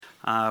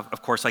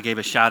Of course, I gave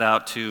a shout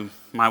out to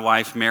my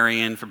wife,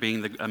 Marion, for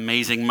being the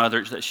amazing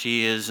mother that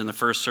she is in the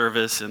first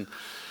service. And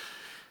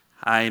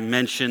I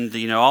mentioned,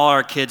 all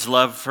our kids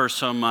love her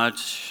so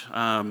much.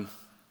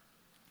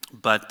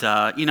 But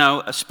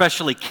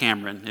especially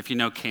Cameron. If you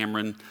know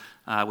Cameron,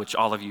 which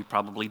all of you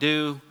probably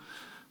do,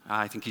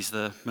 I think he's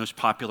the most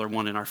popular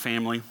one in our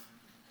family.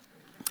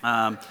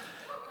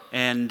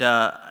 And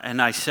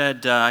I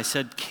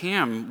said,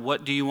 Cam,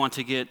 what do you want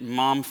to get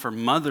Mom for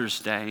Mother's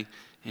Day?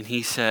 And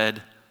he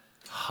said,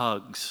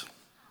 hugs.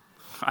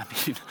 I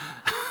mean,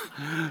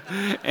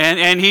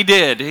 and he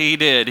did.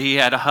 He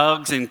had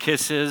hugs and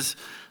kisses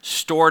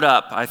stored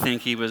up. I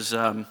think he was,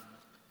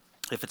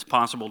 if it's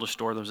possible to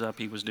store those up,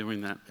 he was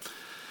doing that.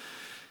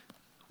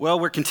 Well,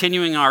 we're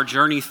continuing our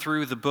journey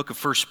through the book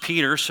of 1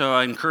 Peter, so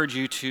I encourage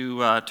you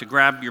to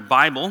grab your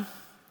Bible.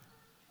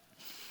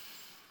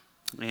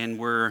 And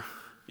we're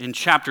in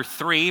chapter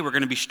 3. We're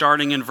going to be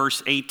starting in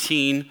verse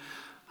 18.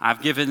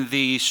 I've given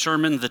the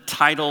sermon the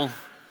title,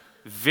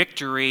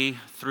 Victory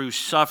Through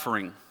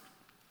Suffering.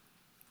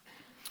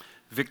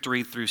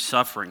 Victory Through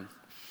Suffering.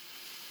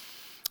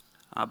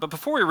 But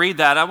before we read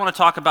that, I want to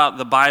talk about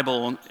the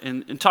Bible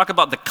and talk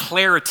about the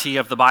clarity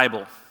of the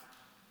Bible.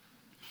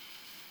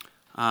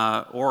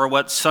 Or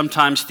what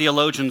sometimes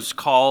theologians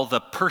call the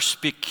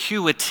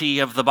perspicuity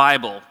of the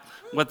Bible.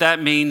 What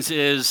that means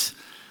is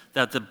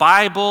that the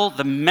Bible,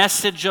 the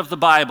message of the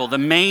Bible, the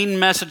main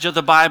message of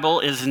the Bible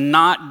is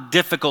not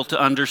difficult to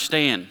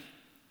understand.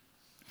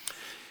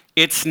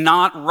 It's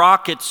not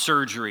rocket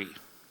surgery.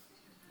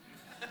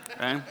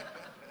 Okay?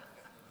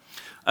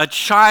 A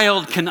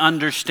child can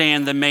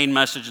understand the main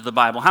message of the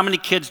Bible. How many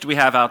kids do we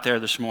have out there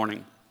this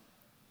morning?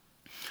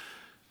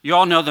 You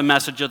all know the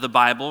message of the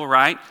Bible,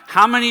 right?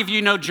 How many of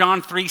you know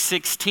John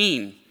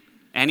 3:16?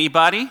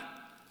 Anybody?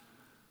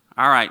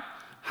 All right.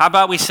 How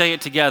about we say it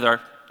together?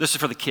 This is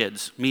for the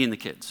kids, me and the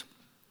kids.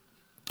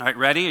 All right,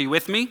 ready? Are you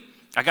with me?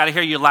 I got to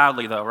hear you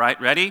loudly though, right?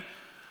 Ready?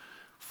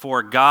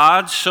 For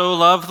God so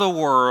loved the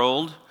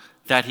world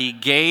that he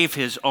gave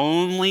his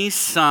only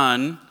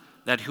Son,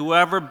 that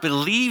whoever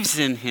believes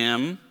in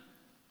him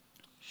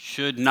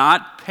should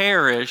not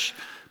perish,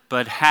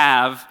 but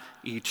have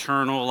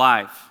eternal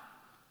life.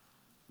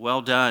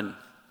 Well done.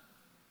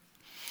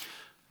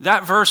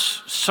 That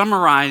verse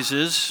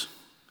summarizes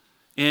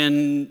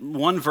in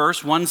one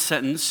verse, one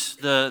sentence,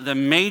 the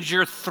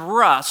major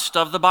thrust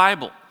of the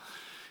Bible.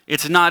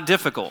 It's not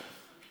difficult.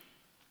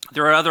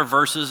 There are other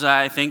verses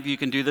I think you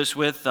can do this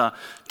with.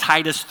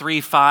 Titus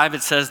 3:5,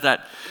 it says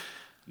that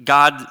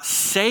God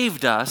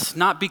saved us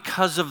not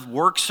because of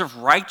works of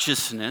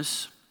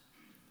righteousness.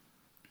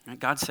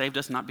 God saved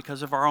us not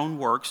because of our own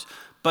works,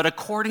 but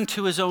according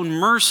to his own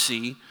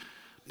mercy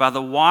by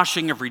the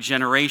washing of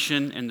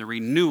regeneration and the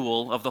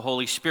renewal of the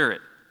Holy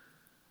Spirit.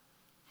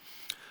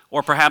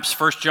 Or perhaps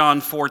 1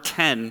 John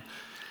 4:10,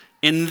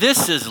 in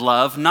this is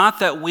love, not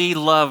that we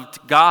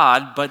loved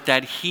God, but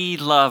that he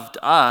loved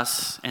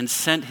us and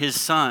sent his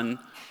Son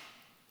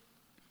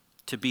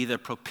to be the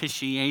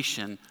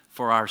propitiation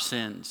for our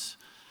sins,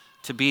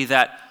 to be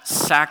that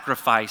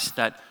sacrifice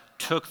that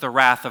took the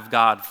wrath of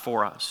God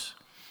for us.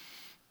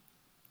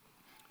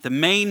 The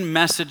main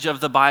message of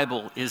the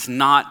Bible is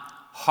not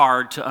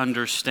hard to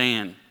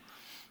understand.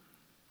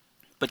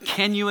 But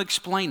can you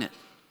explain it?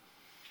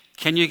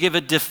 Can you give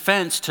a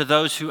defense to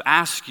those who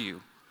ask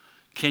you?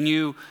 Can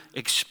you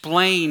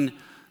explain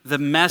the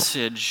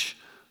message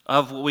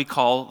of what we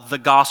call the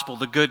gospel,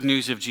 the good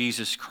news of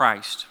Jesus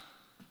Christ?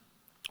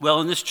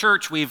 Well, in this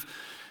church, we've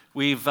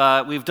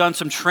done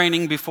some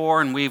training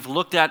before, and we've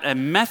looked at a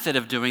method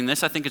of doing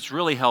this. I think it's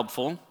really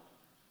helpful.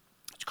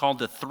 It's called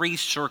the 3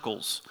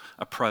 circles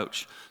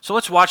approach. So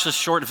let's watch this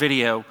short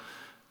video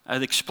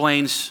that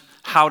explains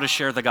how to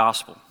share the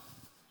gospel.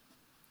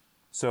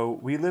 So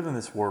we live in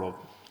this world,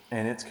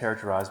 and it's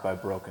characterized by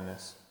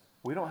brokenness.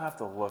 We don't have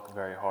to look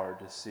very hard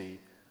to see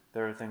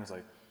there are things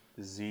like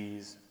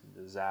disease,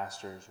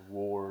 disasters,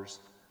 wars.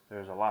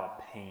 There's a lot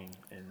of pain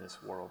in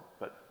this world,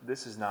 but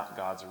this is not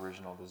God's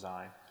original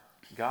design.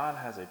 God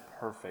has a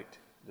perfect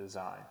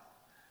design,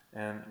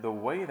 and the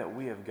way that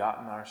we have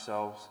gotten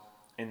ourselves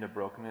into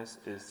brokenness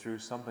is through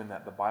something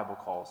that the Bible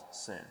calls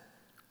sin.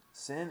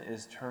 Sin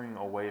is turning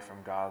away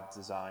from God's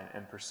design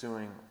and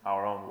pursuing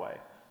our own way,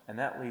 and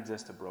that leads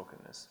us to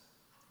brokenness.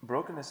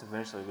 Brokenness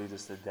eventually leads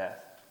us to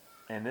death,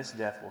 and this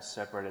death will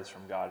separate us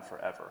from God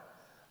forever.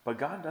 But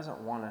God doesn't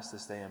want us to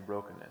stay in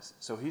brokenness,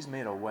 so he's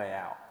made a way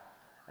out,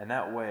 and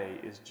that way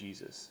is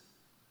Jesus.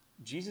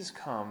 Jesus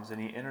comes and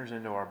he enters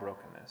into our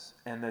brokenness,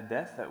 and the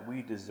death that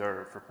we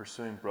deserve for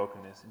pursuing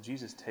brokenness,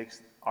 Jesus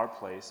takes our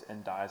place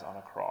and dies on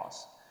a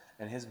cross,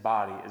 and his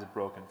body is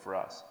broken for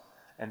us.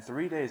 And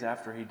 3 days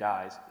after he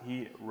dies,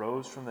 he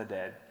rose from the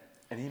dead,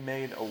 and he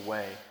made a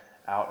way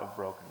out of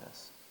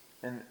brokenness.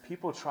 And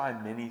people try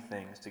many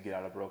things to get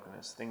out of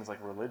brokenness, things like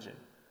religion,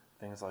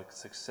 things like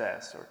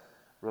success or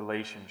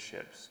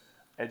relationships,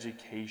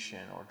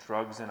 education or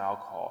drugs and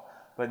alcohol,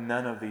 but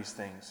none of these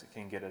things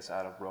can get us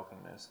out of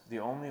brokenness. The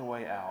only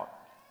way out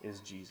is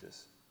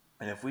Jesus.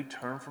 And if we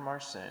turn from our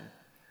sin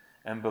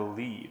and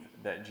believe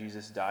that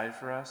Jesus died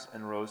for us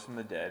and rose from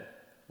the dead,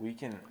 we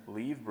can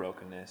leave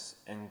brokenness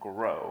and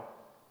grow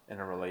in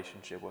a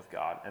relationship with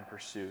God and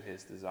pursue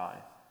his design.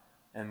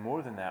 And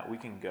more than that, we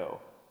can go.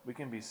 We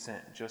can be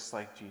sent just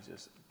like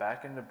Jesus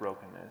back into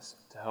brokenness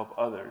to help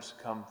others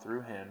come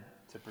through him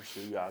to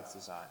pursue God's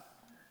design.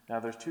 Now,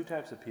 there's two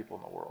types of people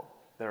in the world.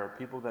 There are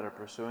people that are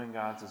pursuing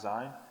God's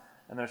design,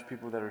 and there's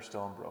people that are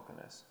still in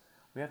brokenness.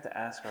 We have to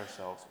ask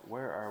ourselves,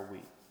 where are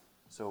we?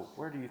 So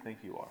where do you think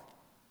you are?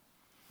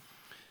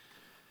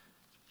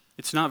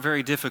 It's not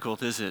very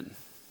difficult, is it?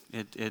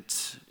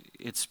 It's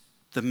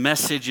the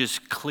message is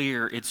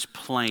clear, it's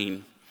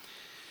plain.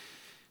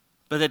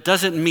 But it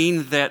doesn't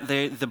mean that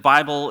the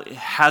Bible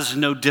has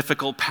no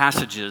difficult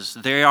passages.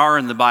 They are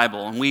in the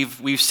Bible, and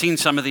we've seen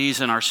some of these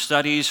in our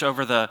studies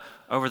over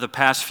the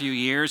past few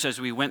years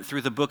as we went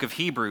through the book of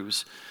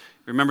Hebrews.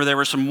 Remember, there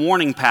were some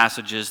warning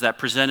passages that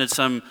presented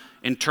some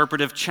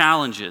interpretive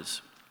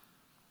challenges.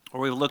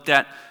 Or we looked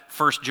at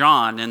 1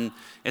 John, and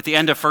at the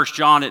end of 1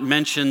 John it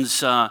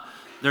mentions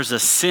there's a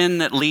sin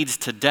that leads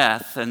to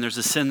death, and there's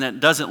a sin that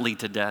doesn't lead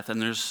to death,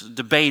 and there's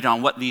debate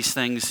on what these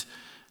things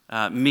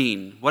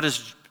mean.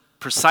 What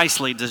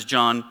precisely does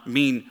John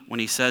mean when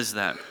he says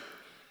that?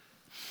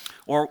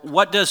 Or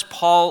what does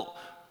Paul,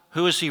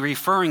 who is he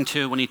referring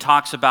to when he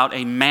talks about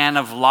a man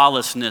of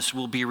lawlessness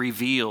will be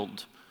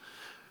revealed?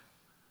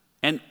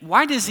 And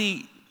why does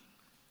he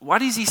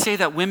say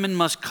that women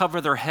must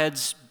cover their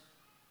heads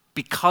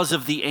because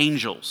of the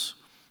angels?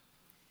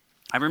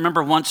 I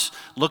remember once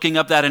looking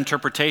up that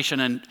interpretation,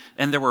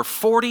 and there were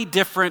 40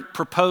 different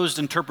proposed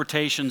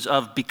interpretations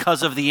of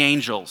because of the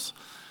angels.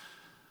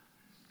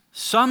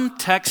 Some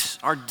texts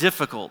are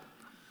difficult,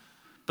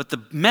 but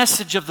the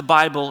message of the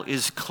Bible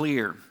is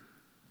clear.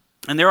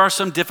 And there are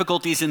some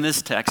difficulties in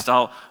this text.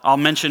 I'll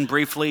mention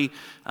briefly,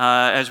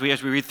 as we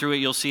read through it,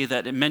 you'll see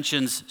that it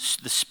mentions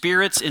the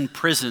spirits in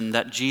prison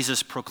that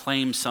Jesus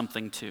proclaims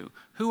something to.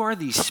 Who are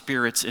these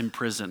spirits in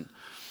prison?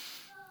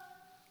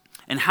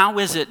 And how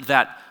is it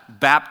that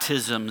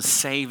baptism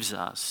saves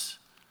us?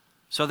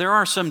 So there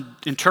are some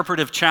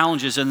interpretive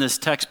challenges in this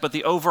text, but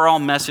the overall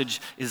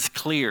message is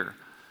clear.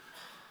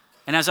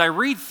 And as I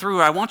read through,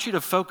 I want you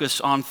to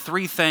focus on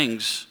three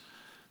things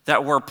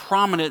that were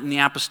prominent in the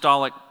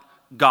apostolic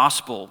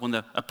gospel. When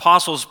the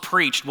apostles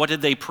preached, what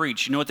did they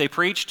preach? You know what they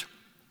preached?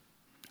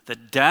 The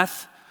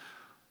death,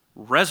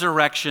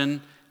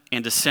 resurrection,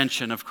 and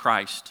ascension of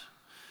Christ.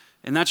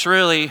 And that's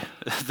really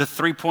the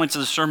 3 points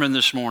of the sermon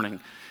this morning.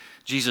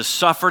 Jesus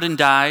suffered and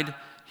died,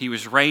 he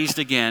was raised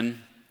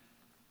again,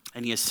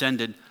 and he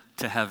ascended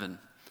to heaven.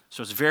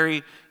 So it's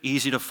very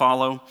easy to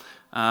follow.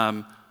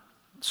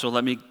 So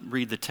let me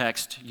read the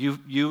text.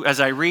 You,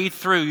 as I read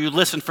through, you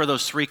listen for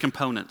those three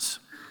components.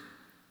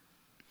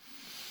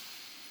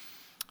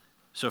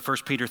 So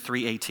 1 Peter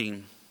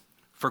 3:18,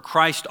 for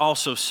Christ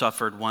also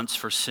suffered once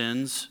for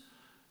sins,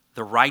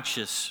 the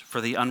righteous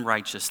for the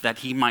unrighteous, that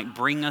he might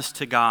bring us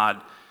to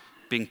God,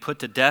 being put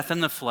to death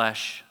in the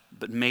flesh,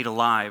 but made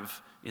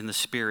alive in the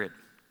Spirit,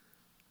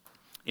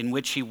 in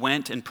which he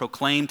went and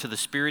proclaimed to the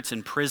spirits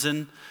in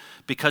prison,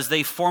 because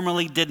they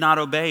formerly did not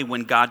obey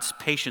when God's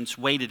patience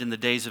waited in the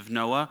days of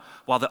Noah,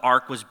 while the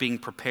ark was being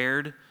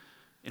prepared,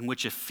 in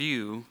which a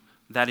few,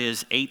 that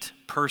is 8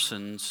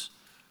 persons,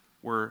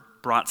 were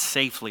brought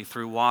safely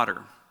through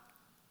water.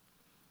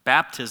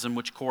 Baptism,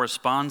 which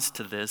corresponds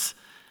to this,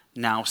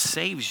 now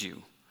saves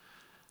you,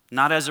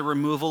 not as a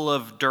removal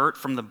of dirt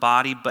from the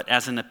body, but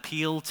as an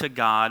appeal to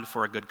God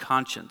for a good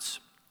conscience,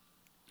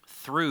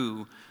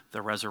 through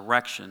the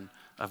resurrection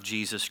of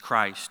Jesus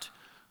Christ,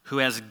 who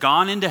has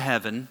gone into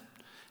heaven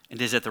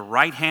and is at the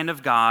right hand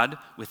of God,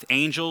 with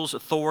angels,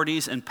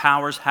 authorities, and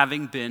powers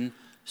having been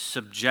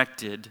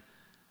subjected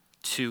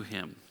to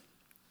him.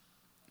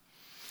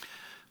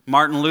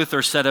 Martin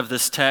Luther said of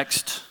this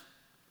text,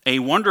 a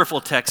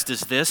wonderful text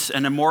is this,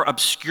 and a more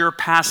obscure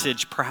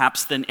passage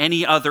perhaps than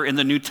any other in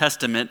the New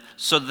Testament,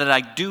 so that I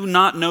do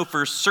not know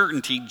for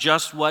certainty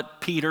just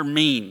what Peter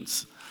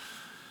means.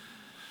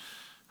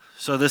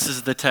 So this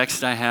is the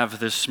text I have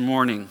this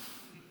morning.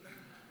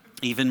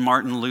 Even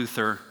Martin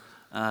Luther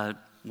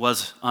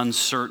was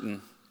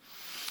uncertain.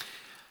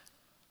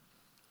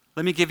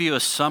 Let me give you a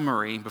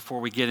summary before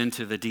we get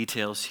into the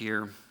details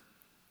here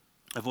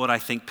of what I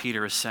think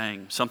Peter is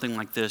saying. Something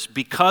like this: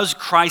 because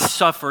Christ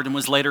suffered and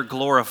was later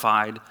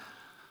glorified,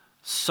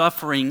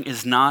 suffering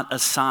is not a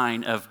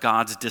sign of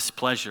God's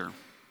displeasure.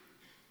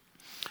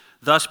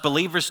 Thus,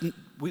 believers,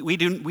 we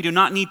do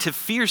not need to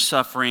fear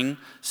suffering,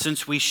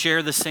 since we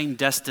share the same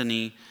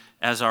destiny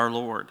as our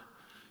Lord.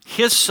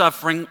 His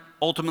suffering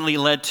ultimately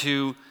led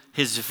to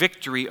his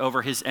victory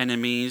over his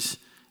enemies,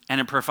 and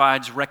it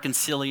provides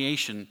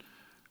reconciliation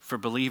for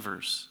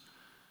believers.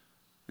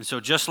 And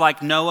so just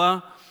like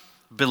Noah,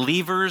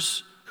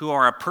 believers who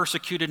are a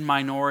persecuted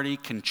minority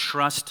can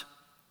trust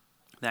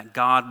that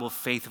God will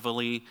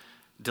faithfully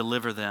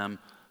deliver them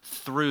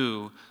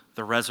through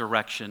the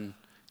resurrection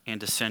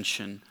and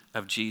ascension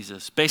of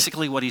Jesus.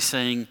 Basically what he's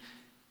saying,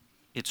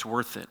 it's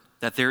worth it,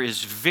 that there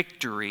is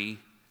victory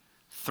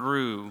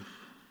through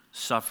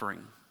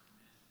suffering.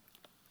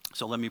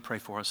 So let me pray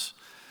for us.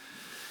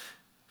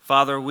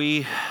 Father,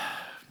 we,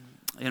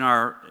 in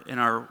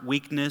our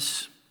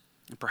weakness,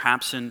 and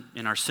perhaps in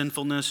our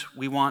sinfulness,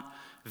 we want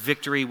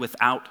victory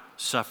without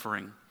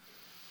suffering.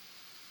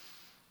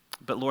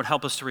 But Lord,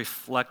 help us to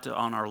reflect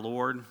on our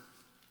Lord,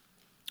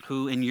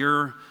 who in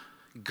your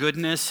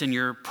goodness and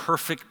your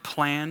perfect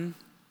plan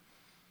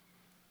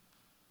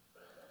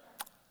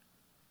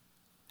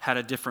had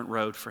a different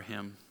road for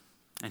him.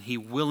 And he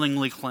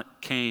willingly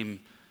came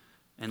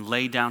and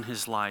laid down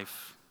his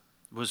life,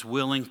 was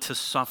willing to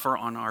suffer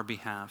on our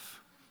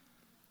behalf.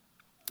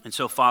 And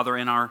so, Father,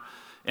 in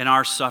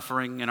our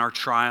suffering, in our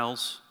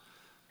trials,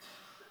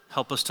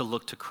 help us to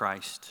look to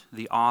Christ,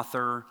 the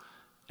author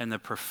and the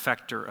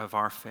perfecter of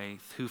our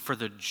faith, who for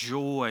the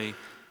joy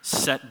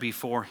set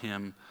before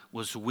him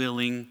was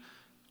willing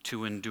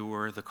to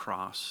endure the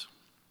cross.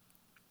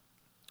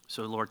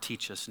 So, Lord,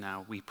 teach us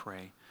now, we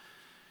pray.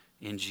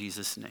 In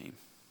Jesus' name,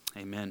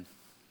 amen.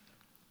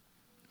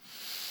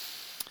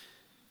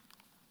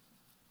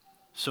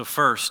 So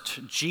first,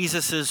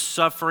 Jesus'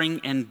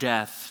 suffering and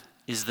death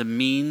is the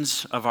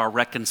means of our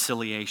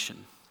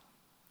reconciliation.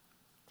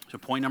 So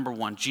point number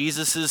one,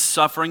 Jesus'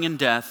 suffering and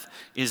death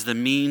is the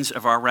means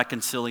of our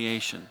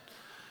reconciliation.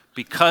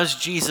 Because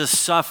Jesus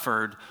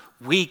suffered,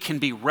 we can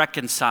be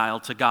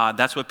reconciled to God.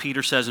 That's what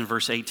Peter says in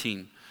verse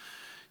 18.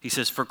 He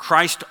says, for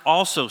Christ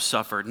also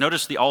suffered.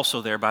 Notice the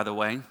also there, by the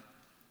way.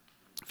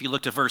 If you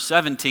look to verse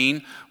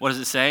 17, what does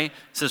it say? It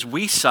says,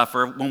 we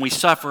suffer. When we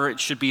suffer, it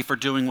should be for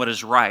doing what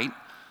is right.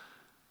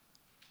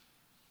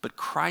 But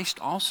Christ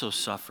also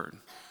suffered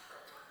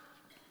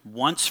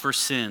once for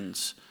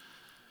sins,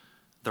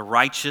 the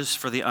righteous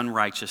for the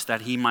unrighteous,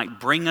 that he might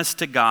bring us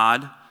to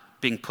God,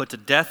 being put to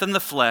death in the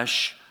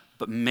flesh,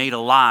 but made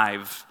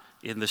alive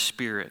in the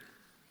Spirit.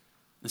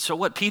 And so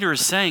what Peter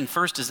is saying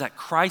first is that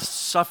Christ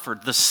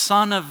suffered. The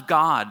Son of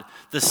God,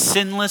 the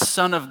sinless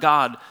Son of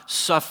God,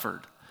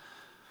 suffered.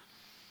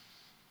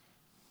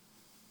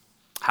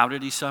 How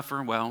did he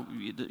suffer? Well,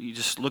 you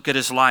just look at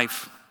his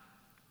life.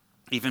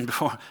 Even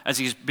before, as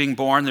he's being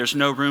born, there's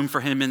no room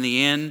for him in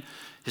the inn.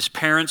 His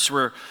parents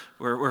were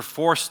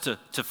forced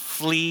to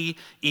flee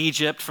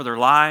Egypt for their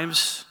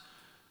lives,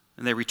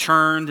 and they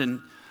returned.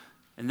 And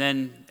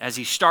then as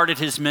he started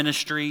his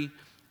ministry,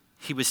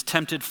 he was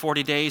tempted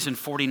 40 days and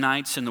 40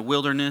 nights in the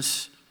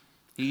wilderness.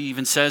 He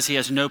even says he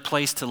has no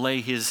place to lay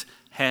his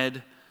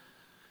head,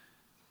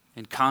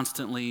 and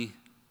constantly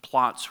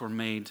plots were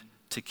made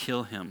to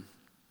kill him.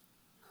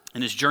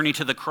 In his journey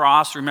to the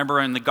cross, remember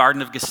in the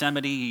Garden of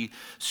Gethsemane, he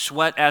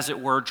sweat, as it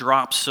were,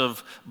 drops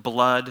of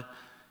blood.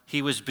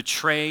 He was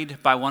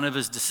betrayed by one of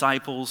his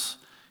disciples.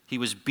 He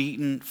was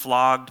beaten,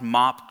 flogged,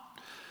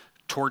 mocked,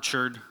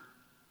 tortured,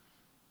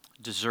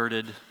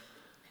 deserted,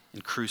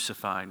 and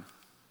crucified.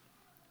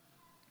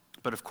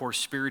 But of course,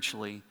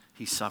 spiritually,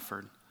 he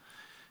suffered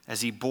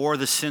as he bore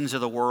the sins of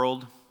the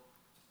world,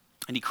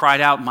 and he cried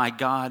out, my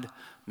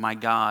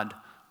God,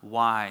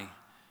 why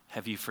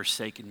have you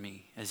forsaken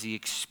me?" as he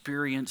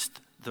experienced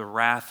the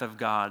wrath of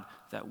God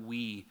that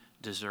we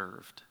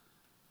deserved.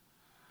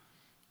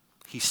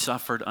 He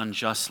suffered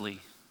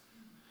unjustly.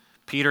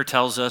 Peter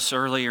tells us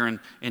earlier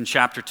in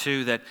chapter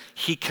 2 that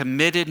he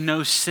committed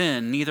no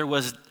sin, neither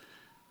was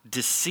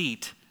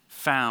deceit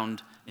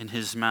found in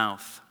his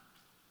mouth.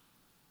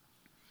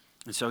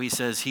 And so he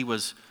says he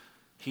was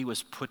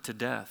put to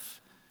death.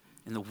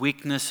 In the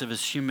weakness of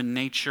his human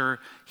nature,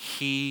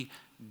 he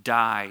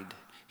died.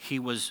 He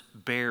was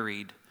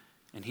buried,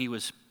 and he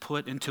was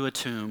put into a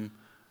tomb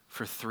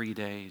for 3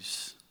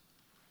 days.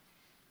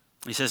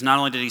 He says not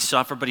only did he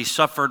suffer, but he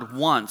suffered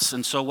once.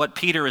 And so what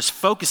Peter is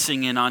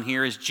focusing in on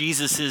here is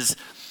Jesus'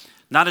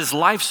 not his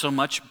life so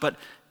much, but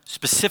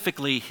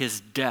specifically his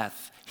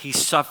death. He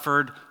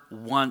suffered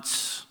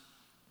once.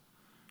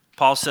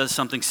 Paul says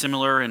something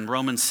similar in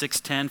Romans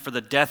 6:10, "For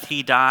the death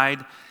he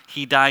died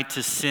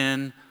to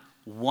sin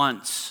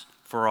once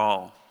for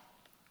all."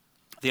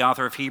 The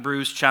author of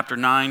Hebrews chapter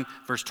 9,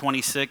 verse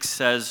 26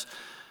 says,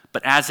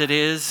 "But as it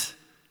is,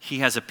 he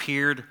has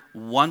appeared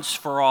once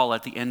for all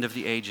at the end of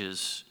the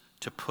ages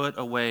to put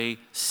away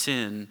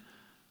sin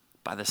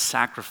by the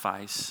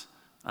sacrifice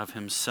of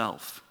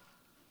himself."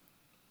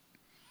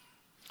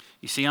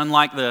 You see,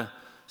 unlike the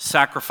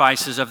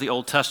sacrifices of the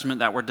Old Testament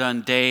that were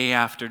done day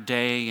after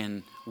day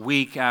and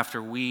week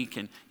after week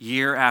and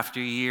year after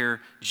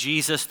year,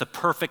 Jesus, the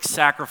perfect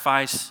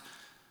sacrifice,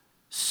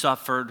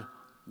 suffered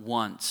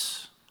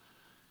once.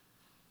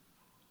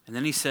 And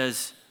then he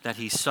says that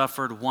he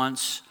suffered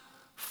once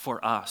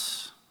for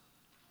us.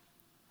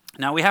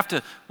 Now we have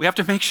to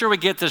make sure we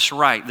get this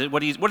right.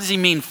 What does he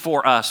mean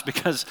for us?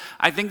 Because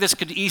I think this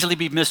could easily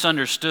be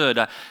misunderstood.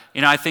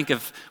 I think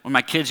of when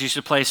my kids used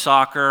to play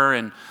soccer,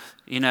 and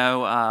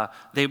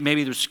they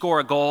would score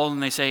a goal,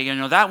 and they say,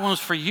 "That one was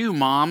for you,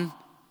 Mom.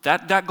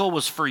 That goal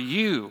was for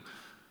you."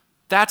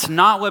 That's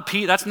not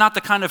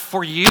the kind of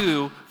 "for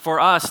you" for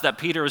us that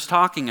Peter is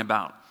talking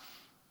about.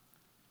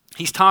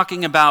 He's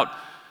talking about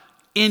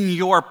in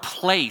your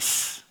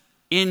place,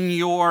 in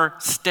your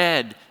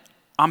stead,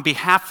 on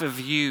behalf of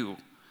you.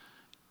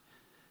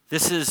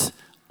 This is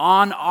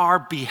on our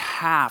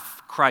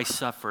behalf. Christ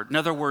suffered. In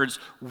other words,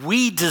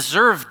 we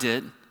deserved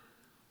it.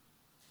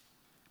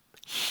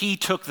 He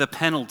took the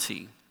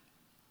penalty.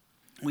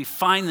 We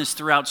find this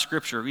throughout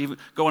Scripture, even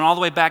going all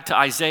the way back to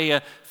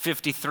Isaiah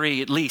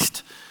 53 at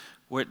least,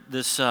 where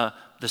this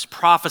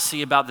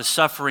prophecy about the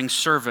suffering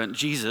servant,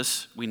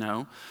 Jesus, we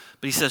know.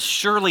 But he says,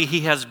 surely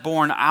he has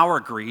borne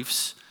our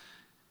griefs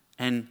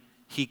and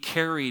he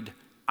carried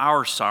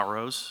our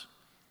sorrows.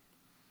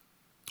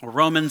 Or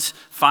Romans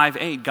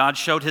 5:8, God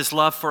showed his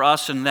love for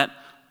us in that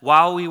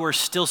while we were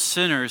still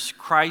sinners,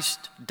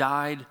 Christ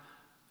died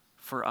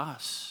for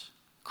us.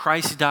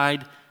 Christ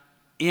died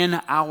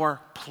in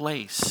our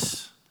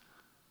place.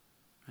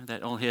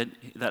 That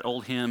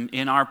old hymn,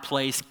 in our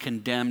place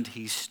condemned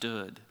he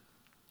stood.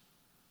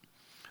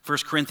 1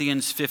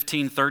 Corinthians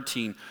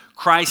 15:13,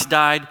 Christ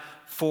died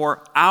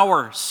for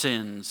our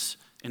sins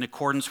in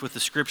accordance with the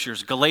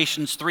Scriptures.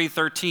 Galatians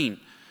 3:13,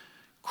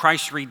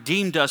 Christ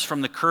redeemed us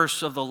from the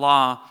curse of the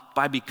law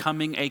by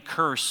becoming a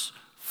curse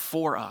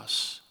for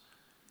us.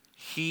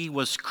 He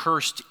was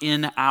cursed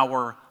in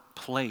our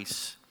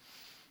place.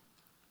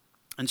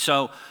 And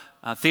so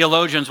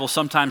theologians will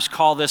sometimes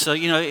call this,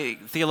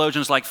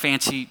 theologians like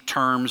fancy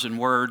terms and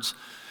words,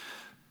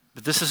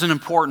 but this is an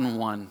important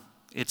one.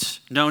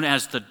 It's known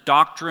as the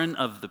doctrine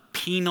of the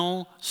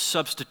penal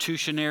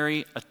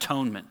substitutionary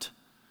atonement.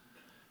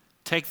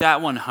 Take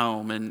that one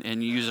home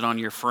and use it on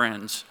your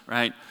friends,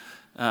 right?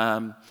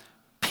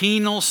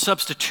 Penal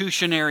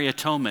substitutionary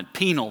atonement.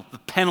 Penal, the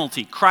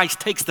penalty.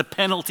 Christ takes the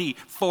penalty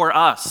for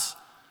us.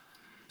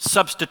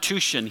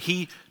 Substitution.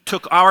 He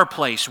took our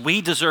place.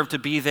 We deserve to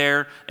be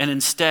there, and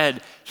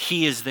instead,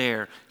 he is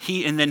there.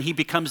 And then he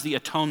becomes the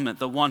atonement,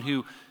 the one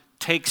who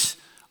takes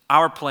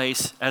our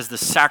place as the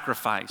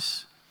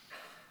sacrifice.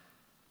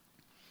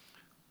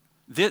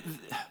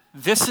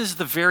 This is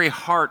the very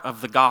heart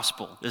of the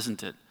gospel,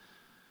 isn't it?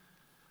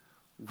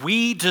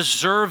 We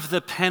deserve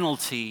the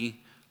penalty.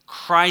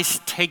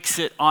 Christ takes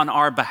it on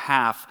our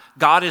behalf.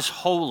 God is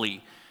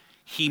holy.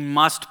 He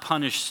must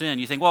punish sin.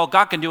 You think, well,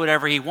 God can do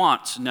whatever he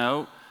wants.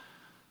 No.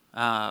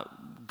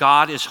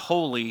 God is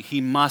holy.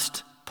 He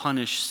must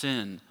punish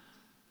sin.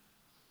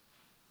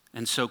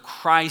 And so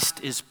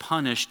Christ is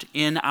punished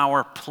in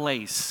our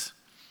place.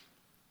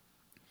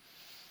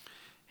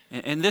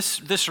 And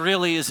this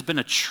really has been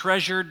a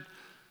treasured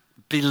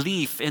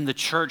belief in the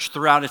church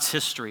throughout its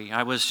history.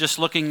 I was just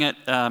looking at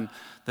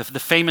the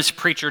famous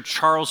preacher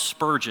Charles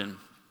Spurgeon.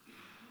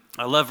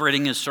 I love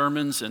reading his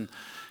sermons,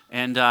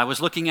 and I was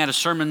looking at a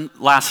sermon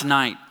last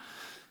night.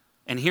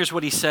 And here's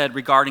what he said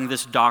regarding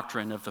this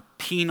doctrine of the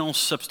penal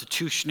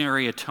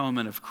substitutionary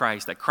atonement of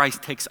Christ, that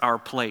Christ takes our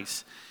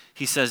place.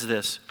 He says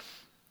this,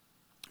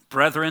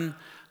 "Brethren,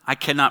 I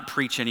cannot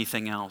preach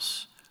anything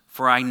else,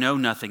 for I know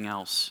nothing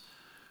else.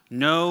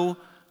 No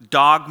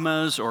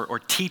dogmas or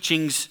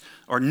teachings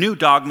or new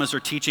dogmas or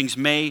teachings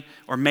may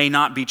or may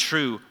not be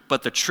true,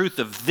 but the truth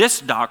of this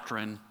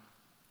doctrine,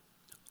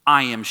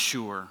 I am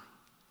sure."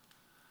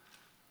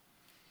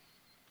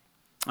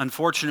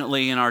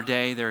 Unfortunately, in our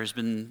day, there's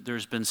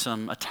been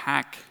some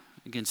attack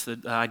against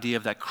the idea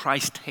of that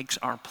Christ takes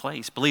our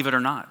place, believe it or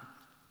not.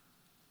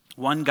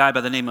 One guy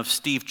by the name of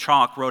Steve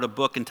Chalk wrote a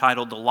book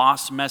entitled The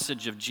Lost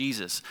Message of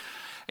Jesus.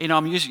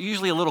 I'm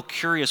usually a little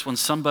curious when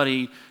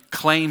somebody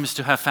claims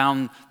to have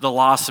found the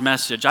lost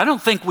message. I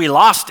don't think we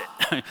lost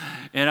it.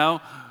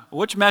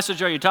 Which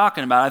message are you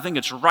talking about? I think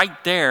it's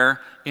right there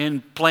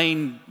in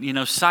plain,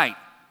 sight.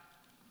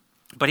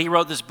 But he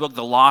wrote this book,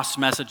 The Lost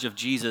Message of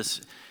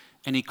Jesus,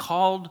 and he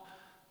called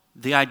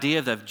the idea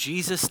of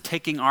Jesus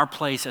taking our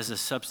place as a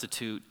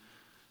substitute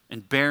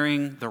and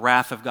bearing the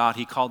wrath of God,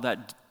 he called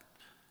that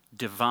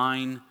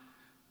divine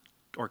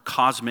or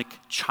cosmic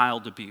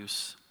child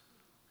abuse.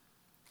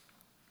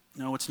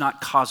 No, it's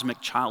not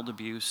cosmic child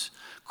abuse.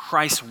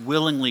 Christ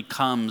willingly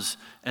comes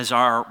as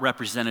our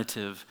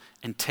representative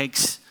and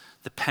takes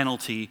the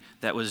penalty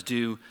that was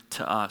due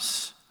to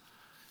us.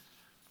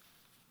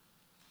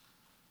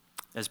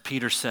 As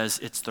Peter says,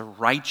 it's the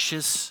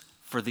righteous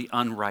for the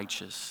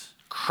unrighteous.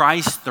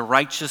 Christ, the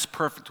righteous,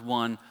 perfect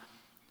one,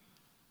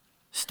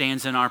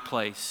 stands in our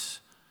place.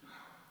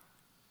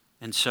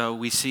 And so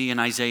we see in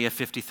Isaiah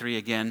 53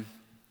 again,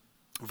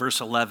 verse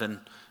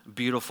 11,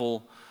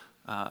 beautiful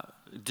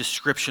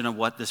description of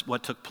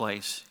what took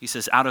place. He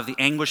says, "Out of the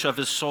anguish of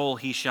his soul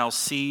he shall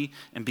see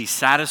and be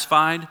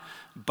satisfied.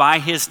 By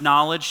his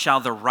knowledge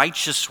shall the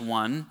righteous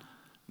one,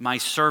 my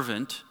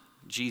servant,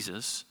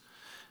 Jesus,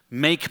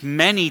 make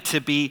many to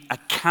be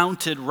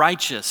accounted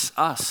righteous,"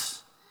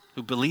 us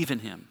who believe in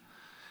him,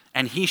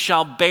 "and he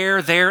shall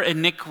bear their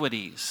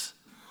iniquities."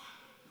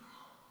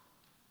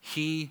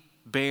 He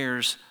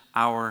bears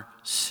our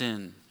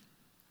sin.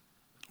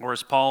 Or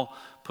as Paul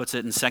puts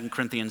it in 2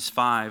 Corinthians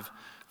 5,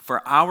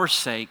 "For our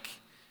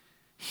sake,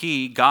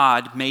 he,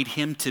 God, made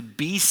him to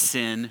be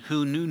sin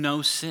who knew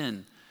no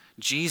sin."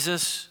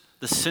 Jesus,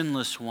 the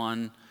sinless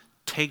one,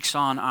 takes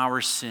on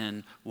our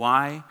sin.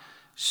 Why?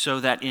 So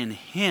that in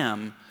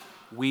him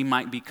we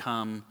might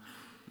become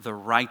the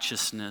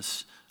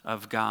righteousness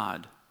of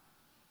God.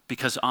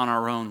 Because on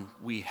our own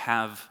we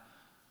have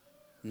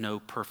no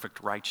perfect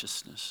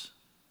righteousness.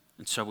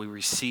 And so we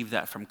receive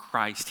that from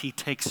Christ. He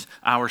takes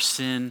our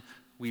sin,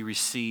 we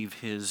receive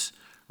his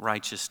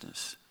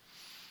righteousness.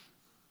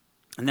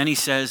 And then he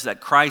says that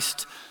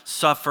Christ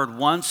suffered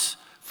once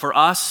for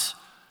us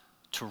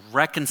to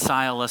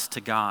reconcile us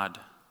to God.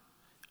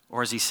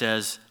 Or as he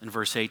says in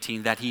verse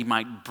 18, that he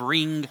might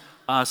bring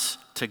us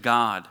to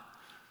God.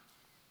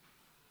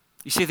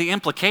 You see, the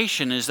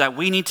implication is that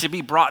we need to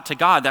be brought to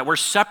God, that we're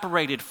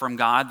separated from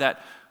God,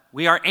 that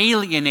we are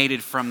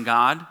alienated from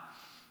God,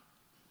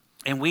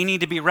 and we need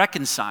to be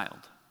reconciled.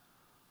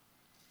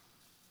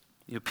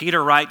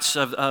 Peter writes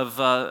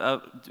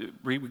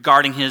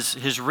regarding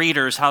his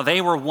readers how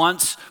they were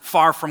once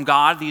far from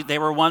God. They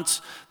were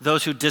once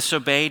those who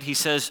disobeyed. He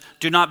says,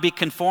 do not be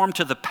conformed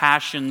to the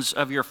passions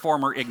of your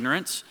former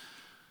ignorance.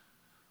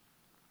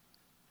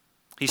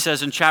 He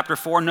says in chapter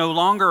 4, no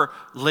longer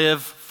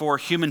live for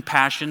human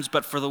passions,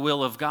 but for the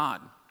will of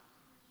God.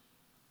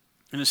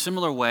 In a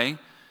similar way,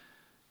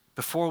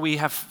 before we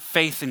have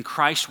faith in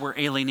Christ, we're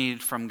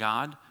alienated from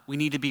God. We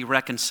need to be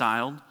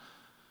reconciled.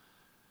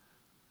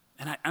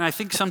 And I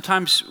think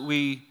sometimes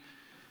we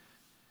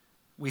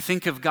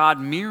think of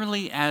God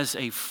merely as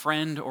a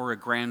friend or a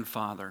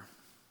grandfather.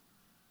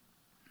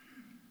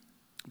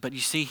 But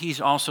you see,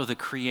 he's also the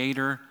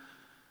creator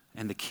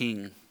and the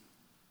king.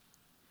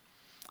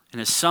 And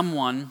as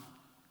someone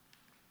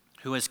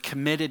who has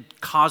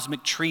committed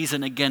cosmic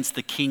treason against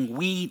the king,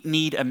 we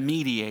need a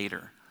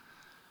mediator.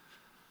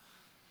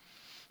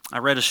 I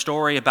read a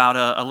story about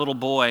a little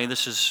boy,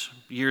 this is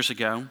years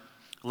ago,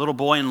 a little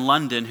boy in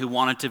London who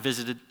wanted to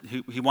visit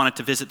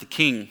the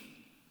king.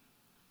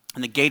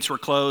 And the gates were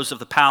closed of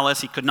the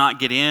palace. He could not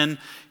get in.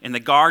 And the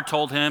guard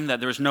told him that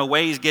there was no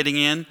way he's getting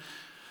in.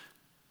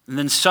 And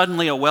then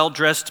suddenly a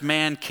well-dressed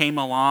man came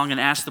along and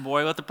asked the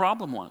boy what the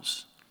problem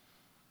was.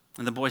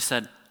 And the boy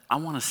said, I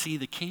want to see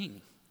the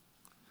king.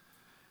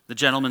 The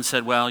gentleman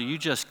said, well, you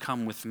just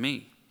come with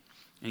me.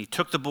 And he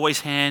took the boy's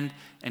hand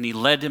and he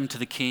led him to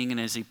the king. And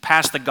as he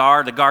passed the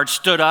guard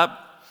stood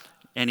up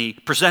and he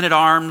presented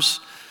arms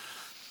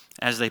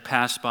as they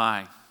passed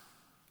by.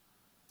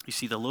 You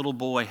see, the little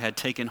boy had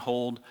taken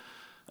hold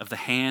of the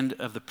hand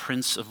of the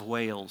Prince of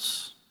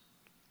Wales,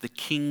 the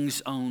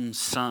king's own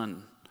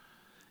son,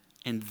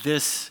 and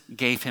this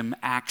gave him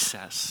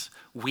access.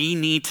 We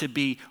need to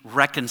be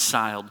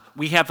reconciled.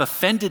 We have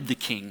offended the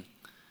king.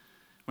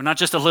 We're not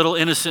just a little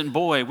innocent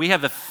boy. We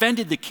have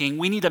offended the king.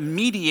 We need a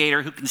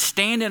mediator who can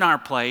stand in our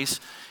place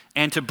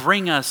and to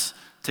bring us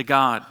to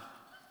God.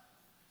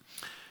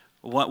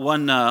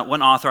 One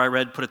author I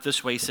read put it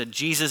this way. He said,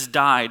 Jesus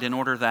died in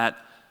order that,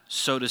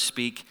 so to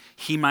speak,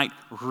 he might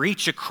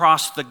reach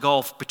across the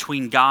gulf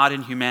between God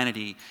and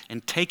humanity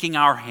and taking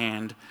our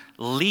hand,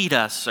 lead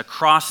us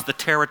across the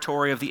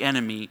territory of the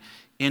enemy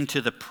into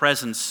the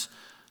presence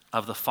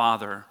of the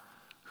Father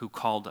who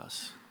called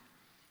us.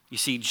 You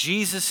see,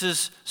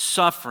 Jesus'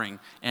 suffering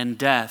and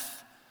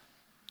death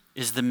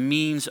is the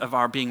means of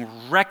our being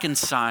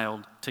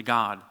reconciled to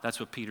God. That's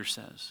what Peter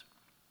says.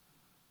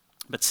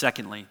 But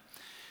secondly,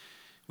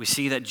 we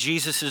see that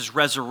Jesus'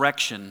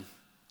 resurrection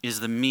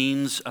is the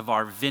means of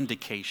our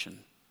vindication.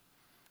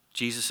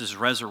 Jesus'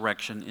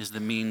 resurrection is the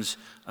means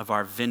of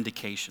our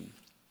vindication.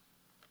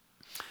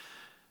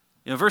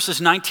 Verses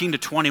 19 to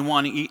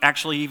 21,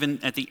 actually even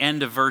at the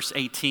end of verse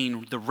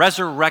 18, the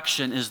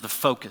resurrection is the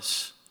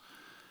focus.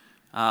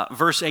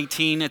 Verse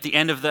 18, at the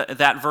end of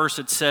that verse,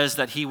 it says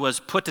that he was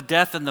put to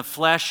death in the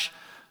flesh,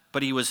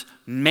 but he was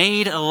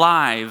made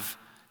alive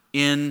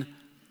in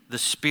the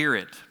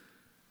Spirit.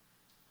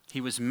 He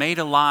was made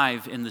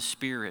alive in the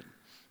Spirit.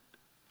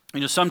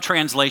 Some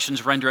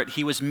translations render it,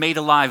 he was made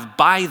alive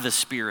by the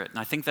Spirit, and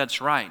I think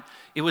that's right.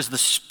 It was the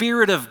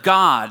Spirit of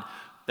God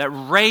that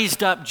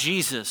raised up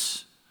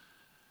Jesus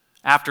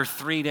after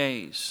 3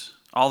 days.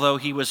 Although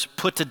he was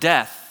put to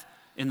death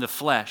in the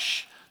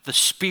flesh, the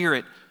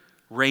Spirit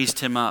raised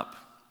him up.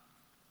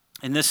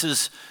 And this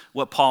is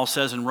what Paul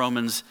says in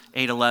Romans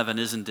 8:11,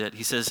 isn't it?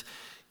 He says,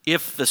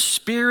 if the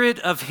Spirit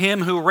of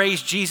him who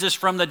raised Jesus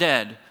from the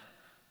dead,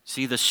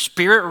 see, the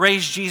Spirit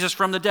raised Jesus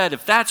from the dead,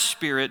 if that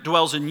Spirit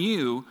dwells in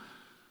you,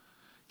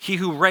 he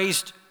who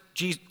raised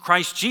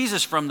Christ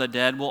Jesus from the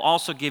dead will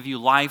also give you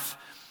life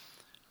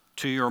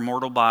to your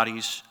mortal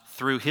bodies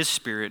through his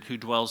Spirit who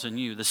dwells in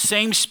you. The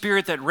same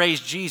Spirit that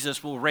raised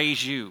Jesus will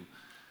raise you.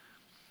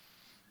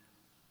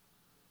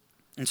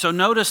 And so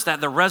notice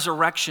that the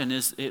resurrection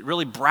it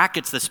really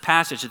brackets this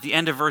passage. At the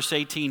end of verse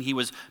 18, he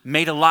was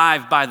made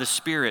alive by the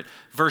Spirit.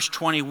 Verse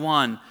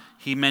 21,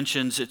 he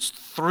mentions it's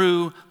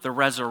through the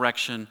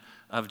resurrection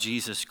of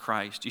Jesus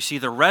Christ. You see,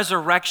 the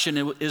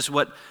resurrection is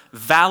what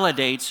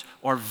validates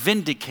or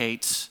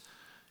vindicates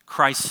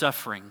Christ's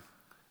suffering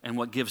and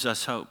what gives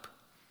us hope.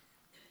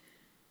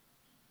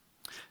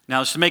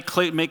 Now, just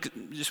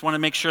want to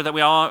make sure that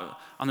we all are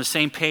on the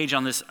same page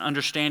on this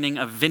understanding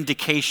of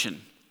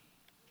vindication.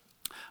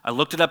 I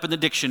looked it up in the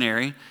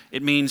dictionary.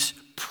 It means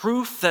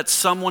proof that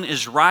someone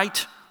is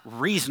right,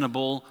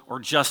 reasonable, or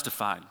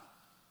justified.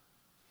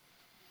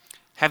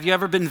 Have you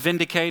ever been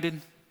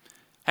vindicated?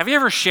 Have you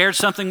ever shared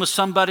something with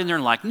somebody and they're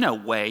like, no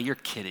way, you're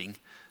kidding.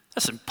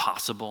 That's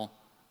impossible.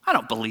 I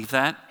don't believe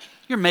that.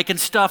 You're making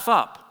stuff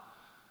up,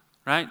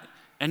 right?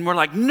 And we're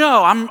like,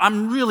 no,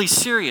 I'm really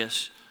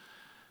serious.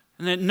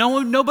 And then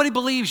nobody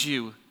believes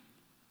you.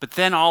 But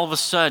then all of a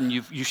sudden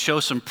you show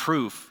some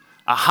proof.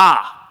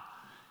 Aha!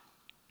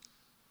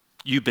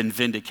 You've been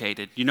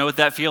vindicated. You know what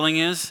that feeling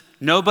is?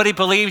 Nobody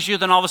believes you,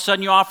 then all of a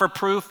sudden you offer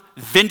proof.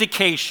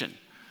 Vindication.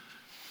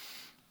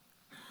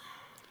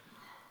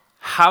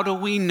 How do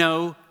we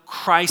know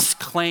Christ's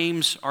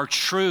claims are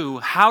true?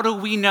 How do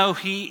we know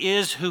he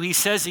is who he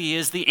says he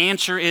is? The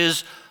answer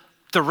is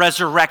the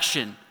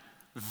resurrection.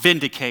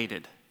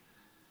 Vindicated.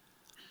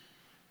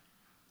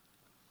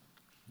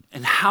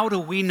 And how do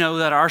we know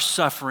that our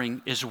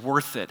suffering is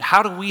worth it?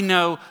 How do we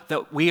know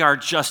that we are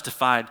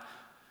justified?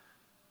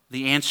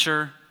 The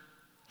answer,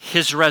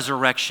 his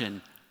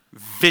resurrection,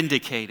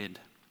 vindicated.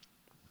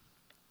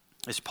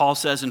 As Paul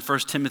says in 1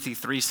 Timothy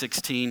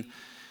 3:16,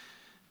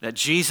 that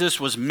Jesus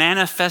was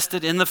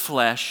manifested in the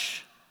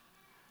flesh,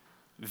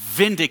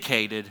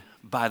 vindicated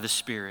by the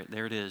Spirit.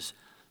 There it is.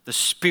 The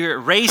Spirit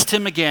raised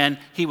him again.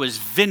 He was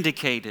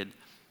vindicated.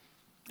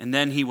 And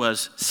then he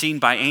was seen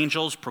by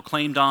angels,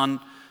 proclaimed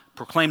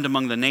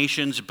among the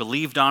nations,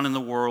 believed on in the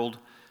world,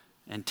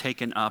 and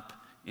taken up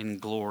in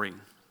glory.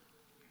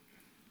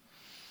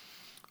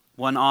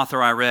 One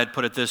author I read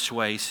put it this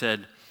way. He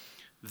said,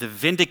 the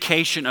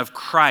vindication of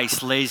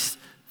Christ lays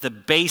the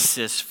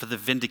basis for the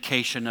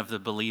vindication of the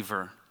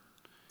believer.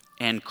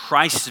 And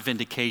Christ's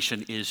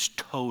vindication is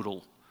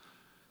total.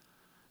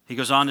 He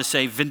goes on to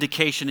say,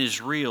 vindication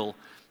is real,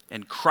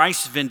 and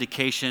Christ's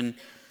vindication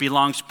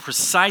belongs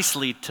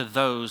precisely to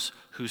those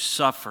who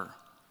suffer.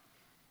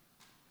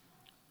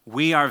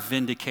 We are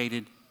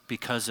vindicated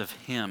because of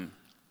him.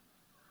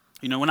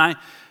 You know, when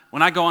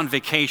I go on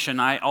vacation,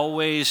 I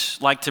always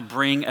like to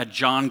bring a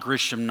John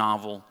Grisham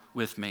novel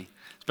with me,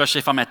 especially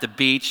if I'm at the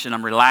beach and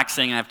I'm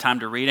relaxing and I have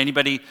time to read.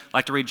 Anybody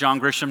like to read John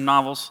Grisham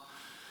novels?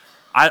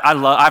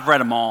 I've read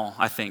them all,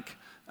 I think.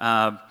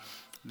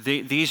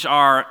 These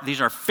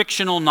are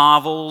fictional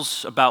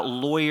novels about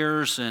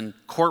lawyers and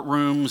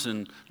courtrooms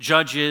and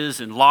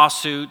judges and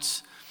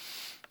lawsuits.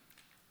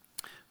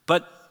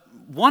 But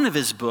one of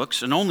his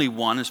books, and only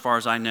one as far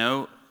as I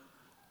know,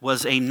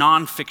 was a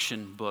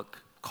nonfiction book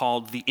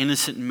called The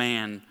Innocent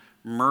Man,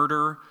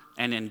 Murder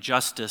and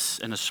Injustice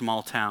in a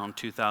Small Town,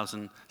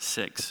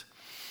 2006.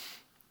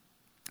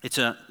 It's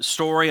a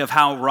story of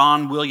how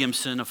Ron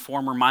Williamson, a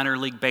former minor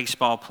league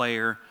baseball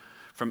player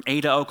from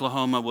Ada,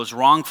 Oklahoma, was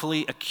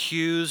wrongfully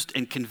accused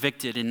and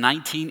convicted in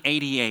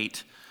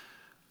 1988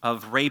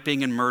 of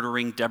raping and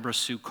murdering Deborah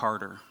Sue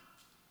Carter.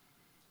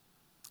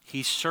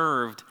 He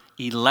served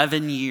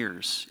 11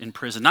 years in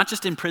prison, not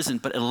just in prison,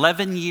 but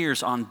 11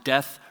 years on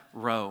death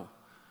row.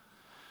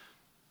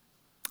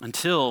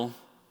 Until,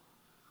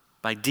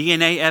 by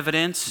DNA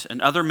evidence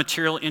and other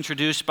material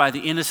introduced by the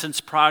Innocence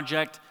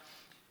Project,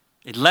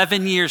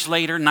 11 years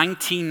later,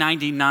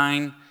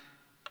 1999,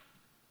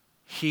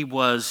 he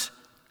was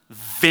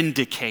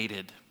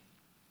vindicated.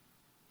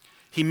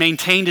 He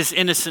maintained his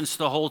innocence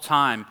the whole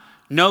time.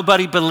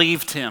 Nobody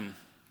believed him,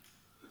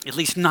 at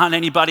least not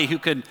anybody who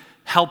could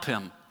help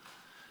him.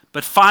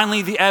 But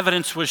finally, the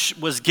evidence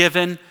was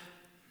given,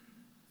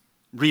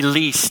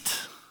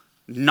 released,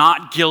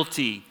 not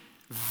guilty,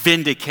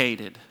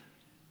 vindicated.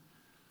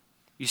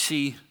 You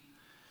see,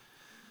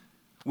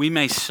 we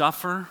may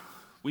suffer,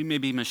 we may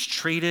be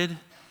mistreated,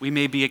 we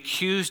may be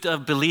accused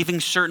of believing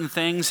certain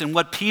things, and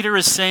what Peter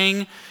is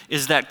saying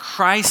is that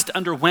Christ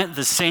underwent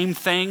the same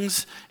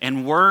things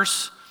and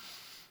worse,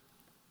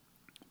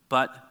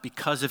 but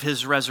because of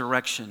his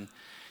resurrection,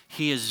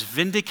 he is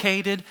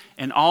vindicated,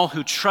 and all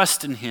who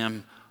trust in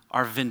him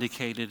are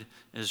vindicated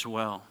as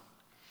well.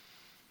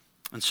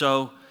 And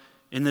so,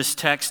 in this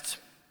text,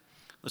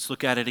 let's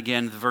look at it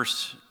again,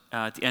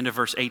 at the end of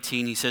verse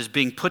 18, he says,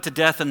 being put to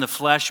death in the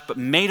flesh, but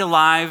made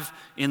alive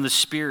in the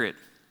Spirit,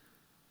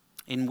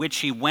 in which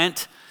he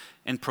went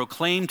and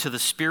proclaimed to the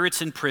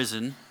spirits in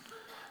prison,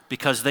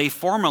 because they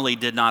formerly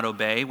did not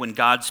obey, when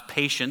God's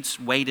patience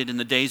waited in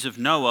the days of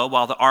Noah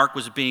while the ark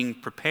was being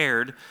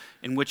prepared,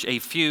 in which a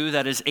few,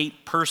 that is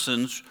 8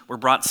 persons, were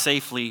brought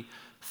safely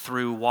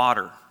through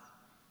water.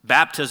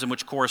 Baptism,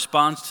 which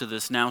corresponds to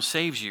this, now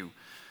saves you,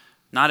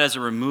 not as a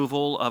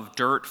removal of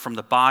dirt from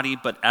the body,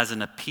 but as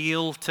an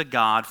appeal to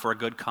God for a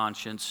good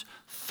conscience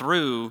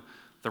through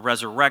the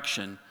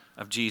resurrection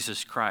of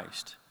Jesus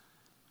Christ.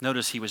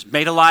 Notice he was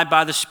made alive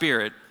by the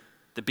Spirit,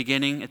 the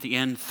beginning, at the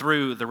end,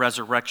 through the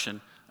resurrection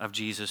of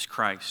Jesus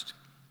Christ.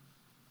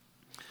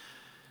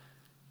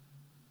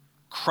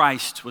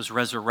 Christ was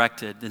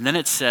resurrected. And then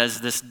it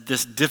says this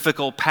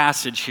difficult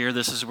passage here,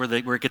 this is where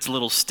it gets a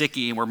little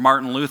sticky and where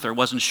Martin Luther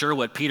wasn't sure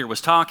what Peter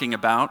was talking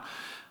about.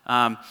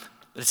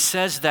 It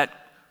says that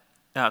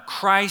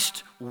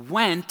Christ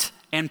went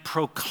and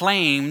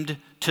proclaimed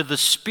to the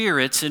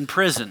spirits in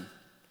prison.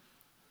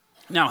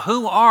 Now,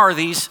 who are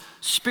these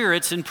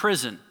spirits in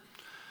prison?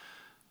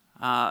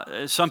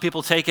 Some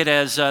people take it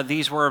as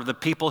these were the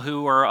people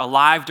who were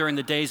alive during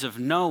the days of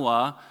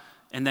Noah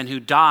and then who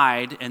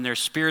died and their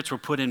spirits were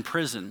put in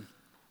prison,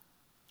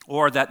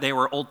 or that they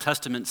were Old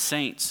Testament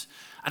saints.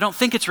 I don't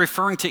think it's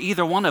referring to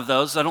either one of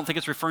those. I don't think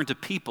it's referring to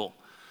people.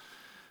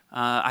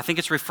 I think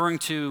it's referring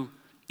to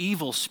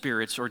evil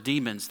spirits or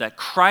demons, that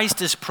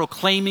Christ is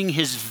proclaiming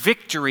his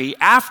victory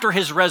after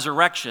his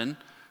resurrection,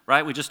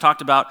 right? We just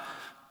talked about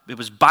it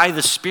was by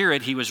the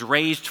Spirit he was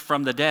raised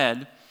from the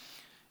dead.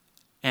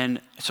 And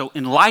so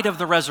in light of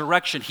the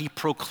resurrection, he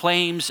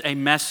proclaims a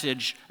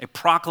message, a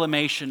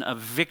proclamation of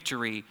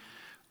victory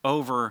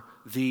over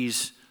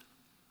these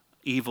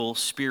evil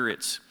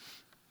spirits.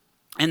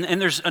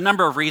 And there's a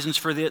number of reasons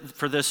for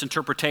this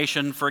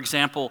interpretation. For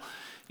example,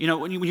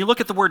 when you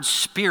look at the word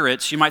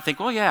spirits, you might think,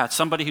 well, yeah, it's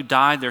somebody who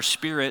died, their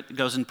spirit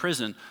goes in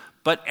prison.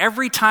 But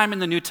every time in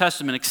the New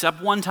Testament,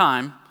 except one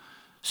time,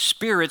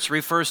 spirits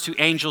refers to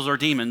angels or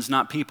demons,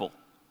 not people.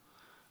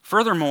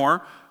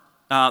 Furthermore,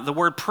 the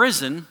word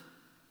prison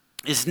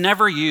is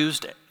never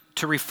used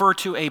to refer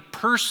to a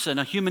person,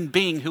 a human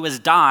being who has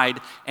died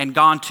and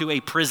gone to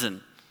a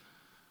prison.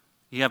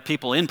 You have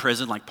people in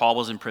prison, like Paul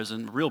was in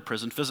prison, real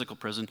prison, physical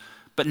prison,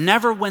 but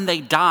never when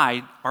they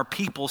died are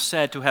people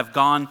said to have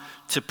gone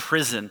to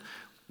prison.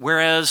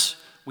 Whereas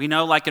we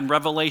know, like in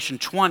Revelation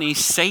 20,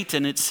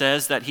 Satan, it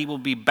says that he will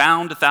be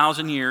bound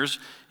 1,000 years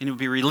and he will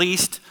be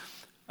released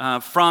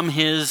from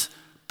his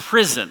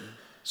prison.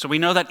 So we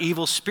know that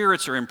evil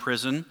spirits are in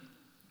prison.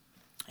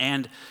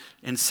 And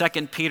in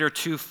 2 Peter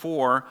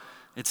 2:4,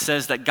 it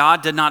says that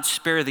God did not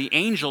spare the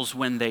angels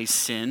when they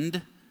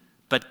sinned,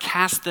 but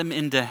cast them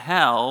into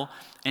hell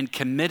and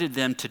committed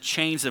them to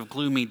chains of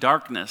gloomy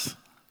darkness.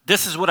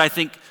 This is what I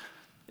think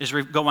is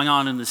going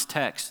on in this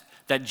text.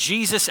 That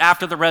Jesus,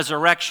 after the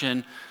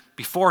resurrection,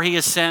 before he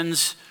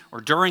ascends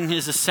or during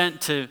his ascent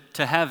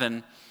to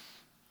heaven,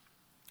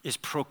 is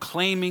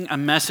proclaiming a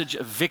message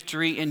of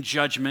victory and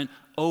judgment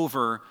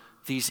over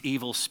these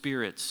evil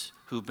spirits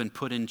who've been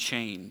put in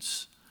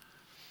chains.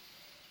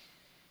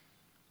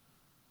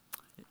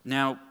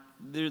 Now,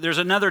 there's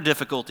another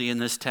difficulty in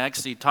this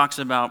text. He talks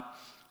about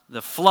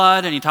the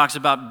flood and he talks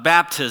about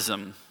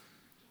baptism.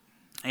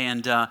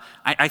 And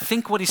I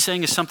think what he's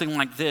saying is something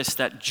like this,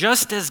 that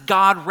just as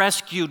God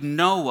rescued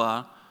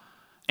Noah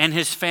and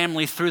his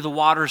family through the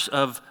waters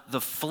of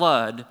the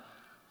flood,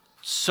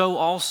 so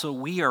also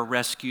we are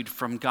rescued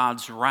from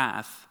God's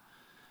wrath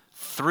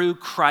through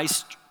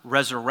Christ's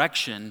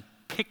resurrection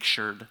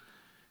pictured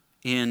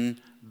in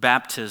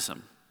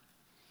baptism.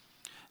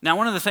 Now,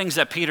 one of the things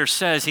that Peter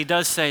says, he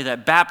does say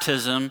that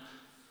baptism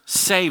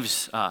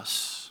saves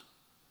us.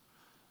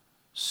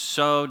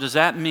 So does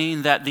that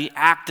mean that the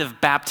act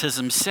of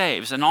baptism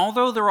saves? And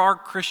although there are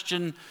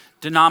Christian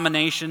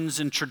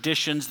denominations and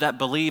traditions that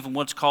believe in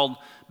what's called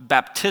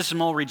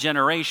baptismal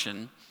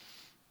regeneration,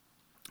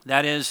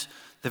 that is,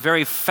 the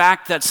very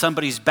fact that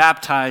somebody's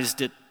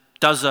baptized, it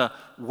does a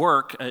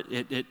work,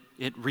 it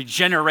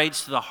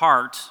regenerates the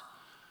heart.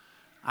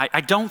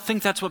 I don't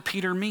think that's what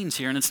Peter means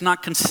here, and it's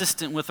not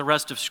consistent with the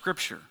rest of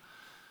Scripture.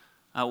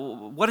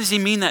 What does he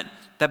mean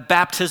that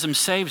baptism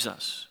saves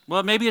us?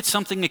 Well, maybe it's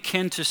something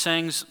akin to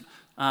saying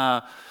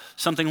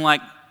something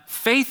like,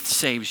 faith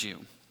saves you.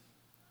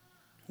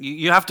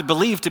 You have to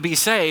believe to be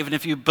saved, and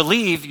if you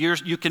believe,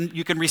 you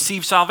can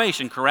receive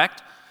salvation,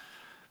 correct?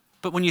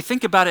 But when you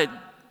think about it,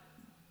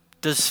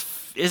 is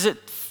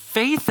it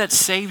faith that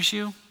saves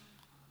you?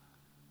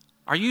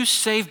 Are you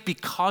saved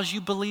because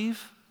you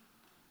believe?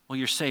 Well,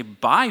 you're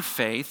saved by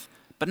faith,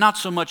 but not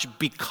so much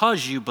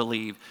because you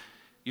believe.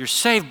 You're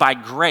saved by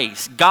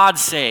grace. God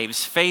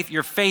saves.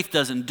 Your faith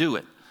doesn't do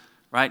it,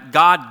 right?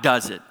 God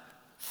does it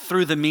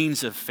through the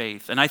means of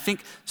faith. And I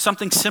think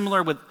something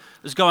similar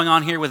is going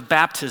on here with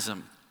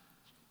baptism.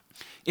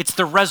 It's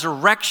the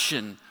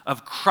resurrection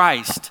of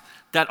Christ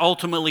that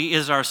ultimately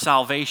is our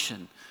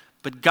salvation.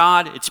 But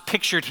God, it's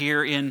pictured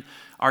here in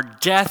our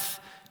death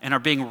and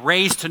our being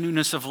raised to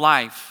newness of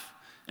life.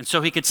 And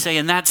so he could say,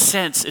 in that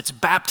sense, it's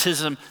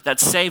baptism that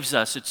saves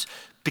us. It's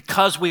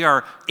because we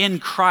are in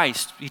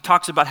Christ. He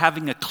talks about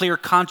having a clear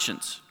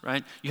conscience,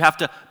 right? You have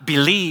to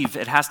believe.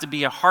 It has to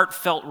be a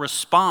heartfelt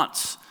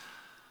response.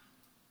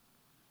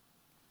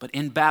 But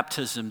in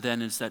baptism,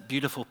 then, is that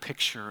beautiful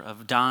picture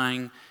of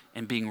dying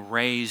and being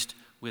raised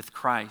with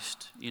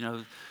Christ.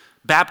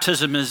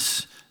 Baptism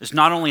is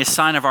not only a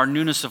sign of our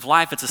newness of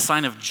life, it's a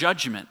sign of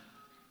judgment.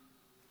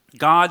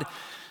 God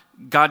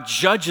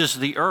judges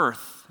the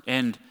earth,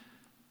 and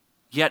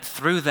yet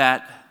through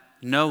that,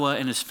 Noah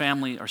and his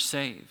family are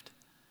saved.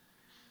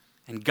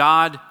 And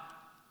God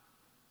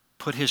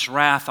put his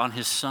wrath on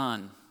his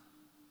son.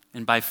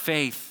 And by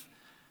faith,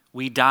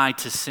 we die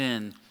to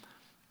sin,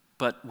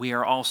 but we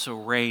are also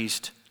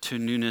raised to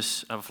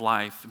newness of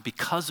life.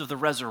 Because of the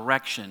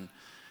resurrection,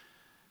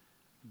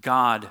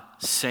 God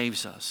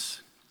saves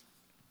us.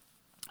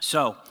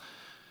 So,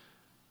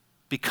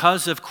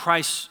 because of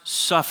Christ's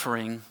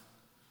suffering,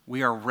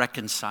 we are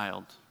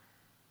reconciled.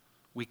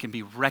 We can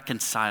be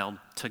reconciled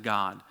to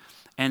God.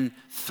 And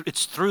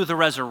it's through the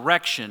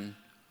resurrection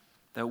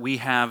that we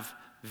have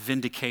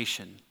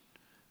vindication,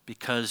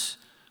 because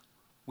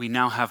we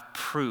now have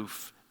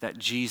proof that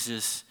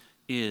Jesus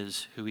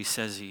is who he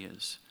says he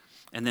is.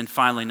 And then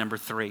finally, number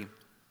 3,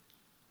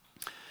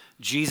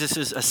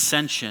 Jesus'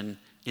 ascension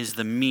is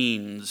the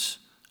means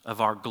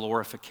of our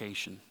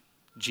glorification.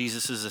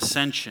 Jesus'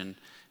 ascension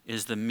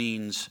is the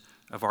means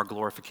of our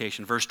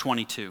glorification. Verse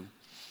 22.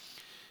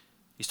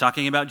 He's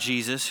talking about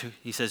Jesus.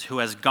 He says, who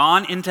has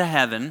gone into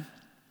heaven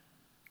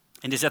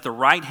and is at the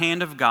right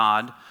hand of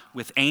God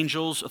with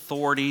angels,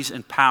 authorities,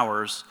 and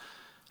powers,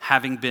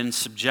 having been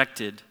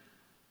subjected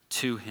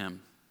to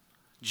him.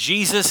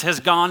 Jesus has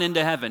gone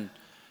into heaven.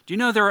 Do you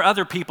know there are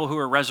other people who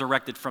are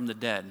resurrected from the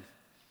dead?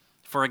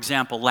 For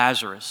example,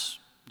 Lazarus.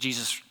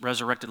 Jesus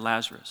resurrected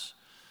Lazarus,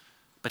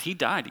 but he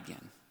died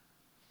again.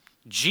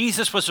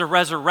 Jesus was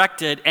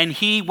resurrected and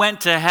he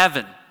went to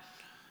heaven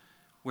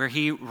where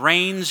he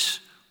reigns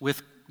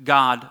with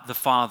God the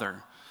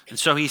Father. And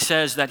so he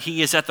says that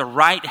he is at the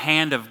right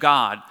hand of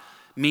God,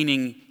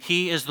 meaning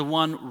he is the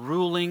one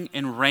ruling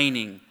and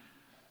reigning.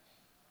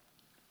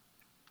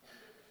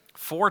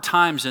 4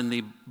 times in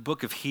the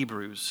book of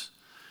Hebrews,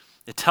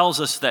 it tells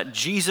us that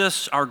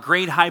Jesus, our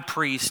great high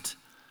priest,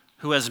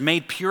 who has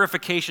made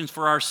purifications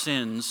for our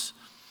sins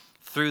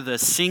through the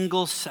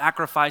single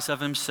sacrifice of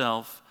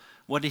himself,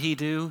 what did he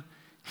do?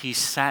 He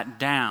sat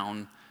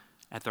down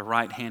at the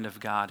right hand of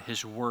God.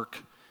 His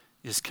work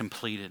is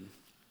completed.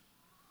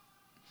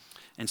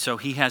 And so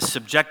he has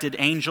subjected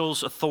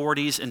angels,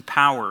 authorities, and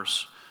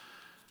powers.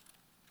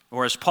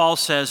 Or as Paul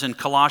says in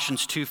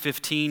Colossians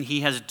 2:15,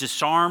 he has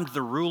disarmed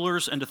the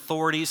rulers and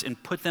authorities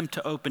and put them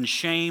to open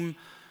shame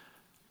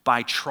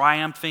by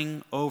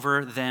triumphing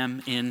over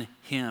them in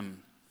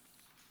him.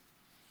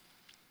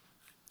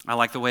 I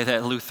like the way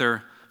that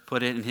Luther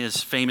put it in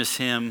his famous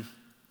hymn,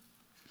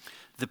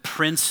 the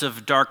Prince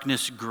of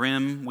Darkness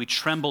grim, we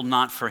tremble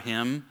not for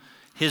him.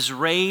 His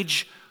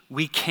rage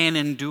we can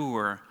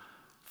endure,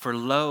 for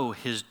lo,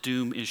 his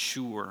doom is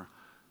sure.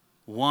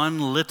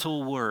 One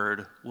little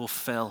word will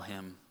fell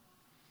him.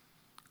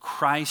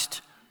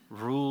 Christ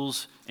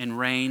rules and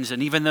reigns.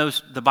 And even though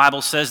the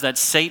Bible says that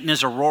Satan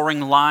is a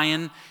roaring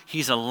lion,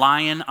 he's a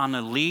lion on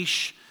a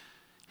leash,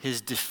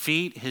 his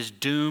defeat, his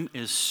doom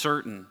is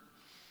certain.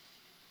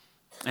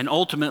 And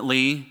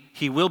ultimately,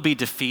 he will be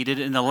defeated,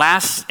 and the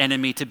last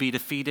enemy to be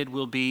defeated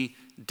will be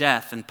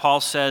death. And Paul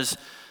says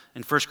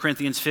in 1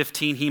 Corinthians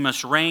 15, he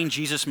must reign,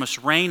 Jesus must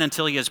reign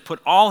until he has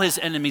put all his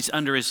enemies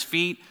under his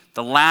feet.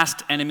 The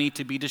last enemy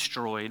to be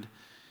destroyed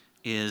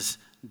is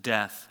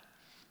death.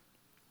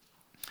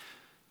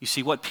 You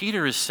see, what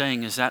Peter is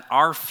saying is that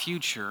our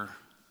future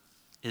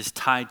is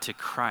tied to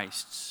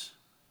Christ's.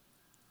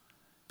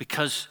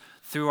 Because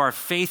through our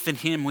faith in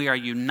him, we are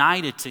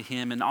united to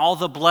him, and all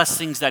the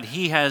blessings that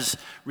he has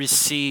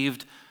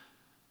received,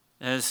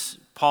 as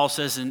Paul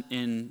says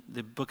in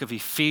the book of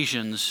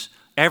Ephesians,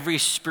 every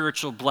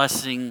spiritual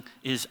blessing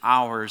is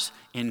ours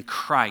in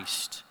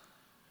Christ.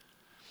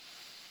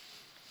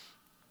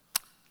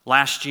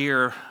 Last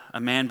year, a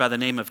man by the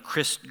name of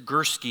Chris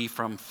Gursky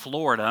from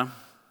Florida,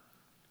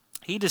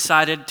 he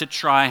decided to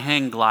try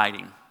hang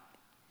gliding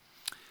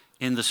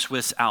in the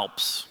Swiss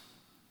Alps.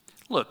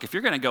 Look, if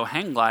you're going to go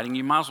hang gliding,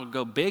 you might as well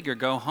go big or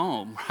go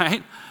home,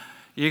 right?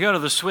 You go to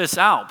the Swiss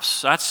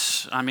Alps.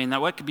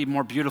 What could be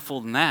more beautiful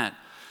than that?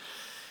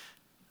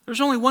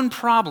 There's only one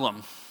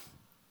problem.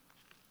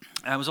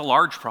 It was a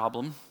large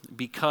problem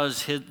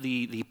because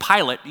the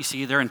pilot, you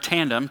see, they're in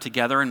tandem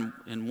together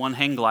in one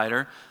hang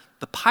glider.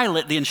 The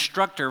pilot, the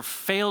instructor,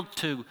 failed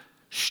to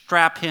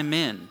strap him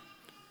in.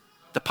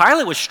 The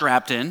pilot was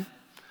strapped in,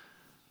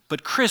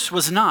 but Chris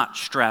was not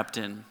strapped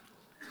in.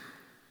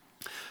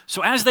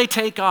 So as they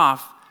take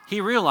off,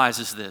 he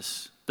realizes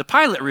this. The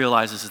pilot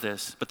realizes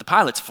this, but the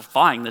pilot's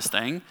flying this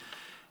thing.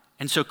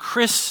 And so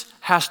Chris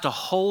has to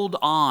hold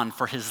on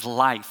for his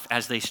life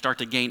as they start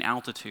to gain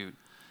altitude.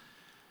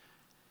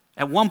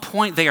 At one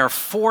point, they are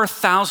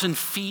 4,000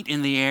 feet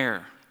in the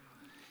air.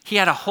 He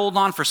had to hold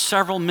on for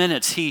several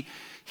minutes. He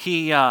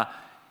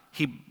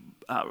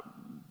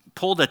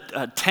pulled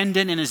a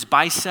tendon in his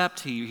bicep.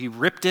 He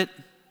ripped it.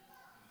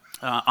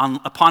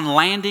 Upon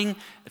landing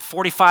at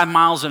 45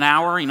 miles an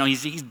hour,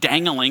 he's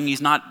dangling. He's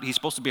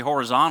supposed to be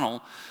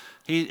horizontal.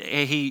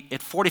 He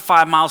at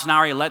 45 miles an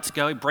hour, he lets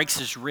go. He breaks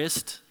his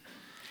wrist.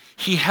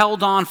 He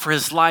held on for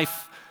his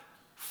life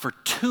for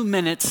 2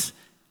 minutes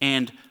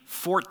and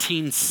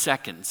 14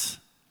 seconds.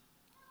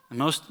 And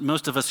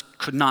most of us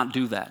could not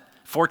do that.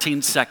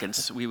 14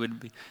 seconds, we would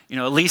be,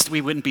 at least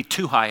we wouldn't be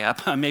too high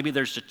up. Maybe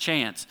there's a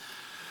chance.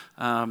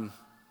 Well,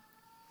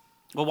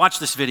 watch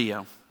this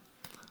video.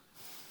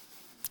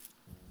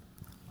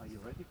 Are you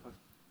ready for?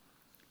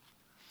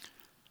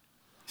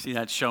 See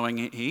that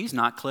showing he's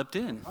not clipped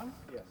in.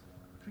 Yes.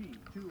 3,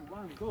 2,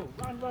 1, go.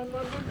 Run.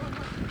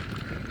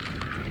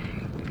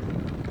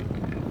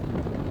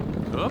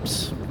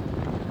 Oops.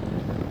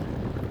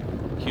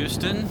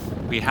 Houston,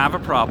 we have a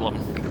problem.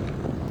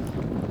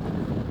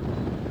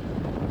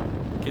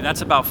 Okay,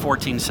 that's about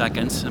 14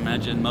 seconds.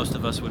 Imagine most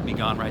of us would be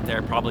gone right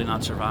there, probably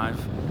not survive.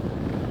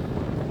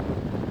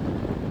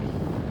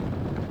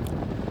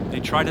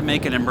 They try to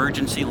make an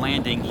emergency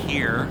landing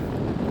here.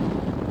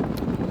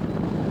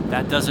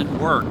 That doesn't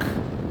work,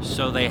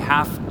 so they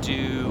have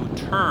to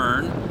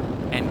turn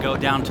and go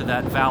down to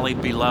that valley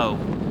below.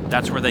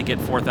 That's where they get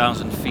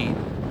 4,000 feet.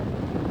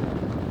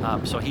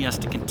 So he has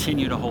to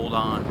continue to hold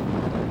on.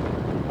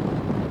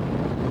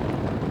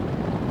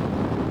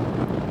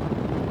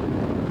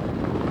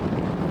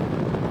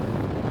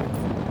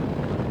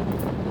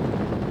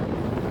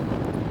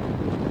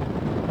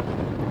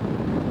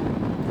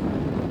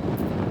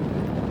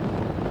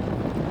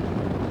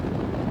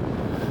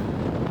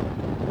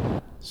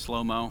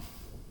 Slow-mo.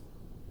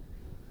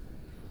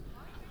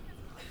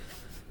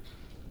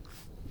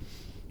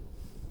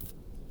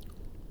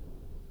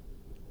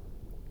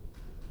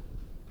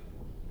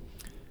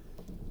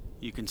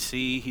 You can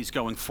see he's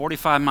going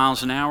 45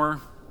 miles an hour.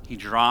 He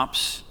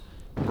drops,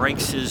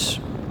 breaks his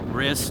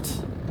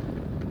wrist.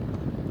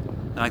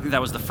 And I think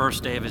that was the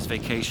first day of his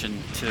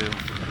vacation, too.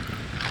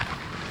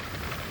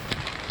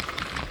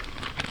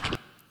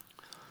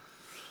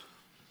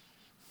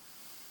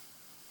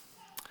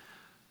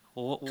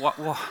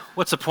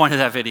 What's the point of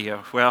that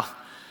video? Well,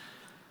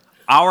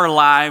 our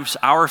lives,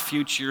 our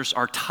futures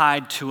are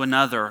tied to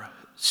another.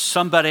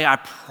 Somebody, I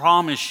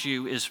promise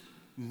you, is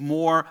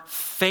more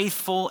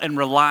faithful and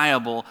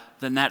reliable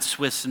than that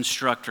Swiss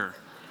instructor.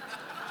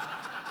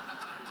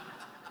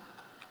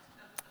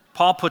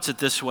 Paul puts it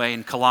this way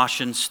in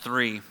Colossians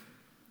 3.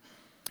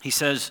 He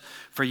says,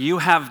 "For you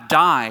have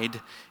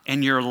died,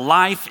 and your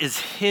life is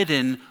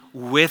hidden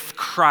with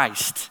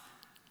Christ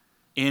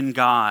in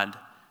God.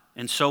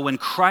 And so when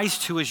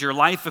Christ, who is your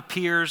life,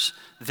 appears,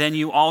 then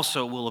you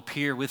also will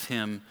appear with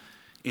him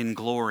in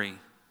glory."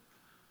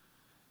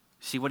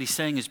 See, what he's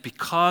saying is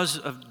because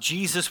of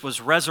Jesus was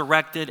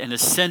resurrected and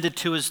ascended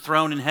to his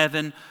throne in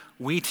heaven,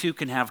 we too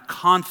can have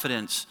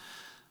confidence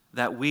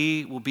that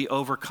we will be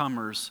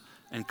overcomers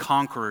and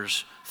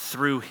conquerors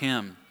through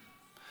him.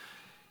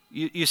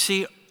 You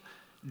see,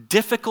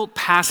 difficult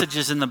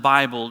passages in the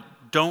Bible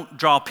don't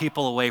draw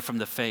people away from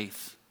the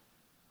faith,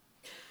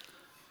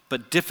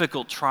 but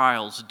difficult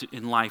trials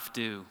in life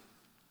do.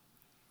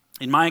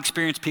 In my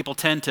experience, people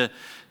tend to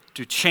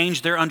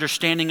change their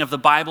understanding of the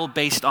Bible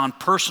based on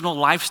personal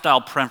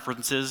lifestyle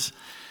preferences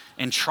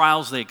and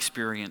trials they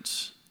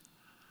experience.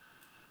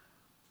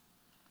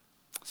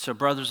 So,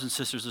 brothers and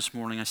sisters, this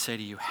morning I say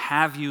to you,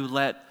 have you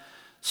let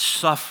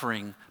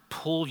suffering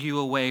pull you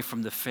away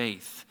from the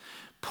faith,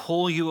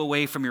 pull you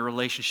away from your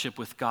relationship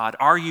with God?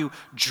 Are you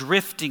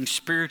drifting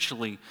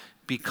spiritually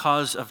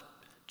because of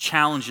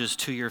challenges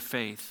to your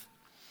faith?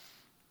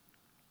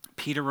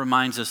 Peter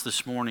reminds us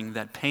this morning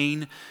that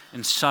pain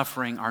and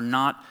suffering are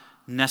not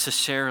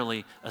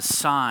necessarily a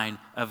sign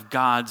of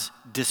God's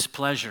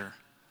displeasure.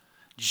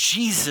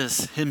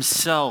 Jesus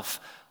himself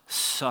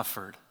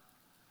suffered.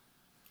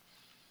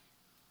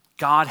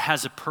 God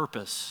has a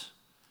purpose.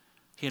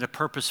 He had a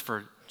purpose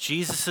for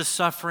Jesus'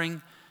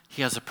 suffering.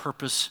 He has a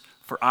purpose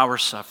for our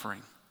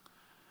suffering.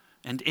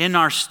 And in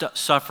our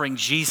suffering,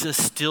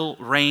 Jesus still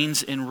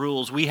reigns and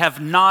rules. We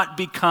have not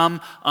become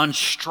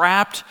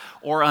unstrapped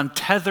or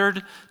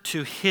untethered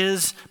to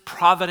his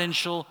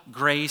providential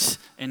grace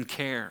and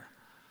care.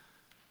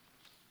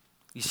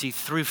 You see,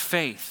 through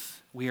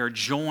faith, we are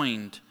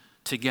joined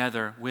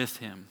together with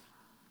him.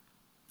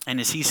 And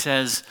as he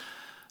says,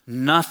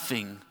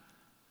 nothing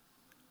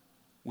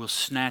will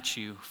snatch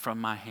you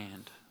from my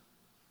hand.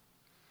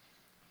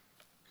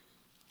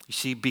 You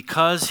see,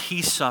 because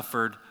he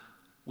suffered,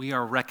 we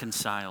are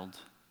reconciled.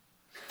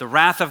 The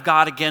wrath of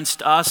God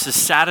against us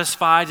is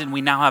satisfied, and we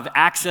now have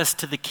access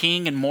to the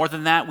King, and more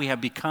than that, we have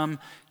become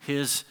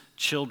his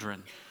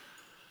children.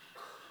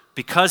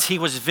 Because he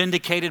was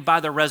vindicated by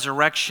the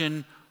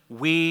resurrection,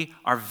 we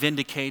are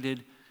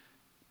vindicated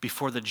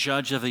before the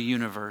judge of the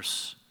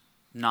universe,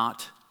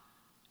 not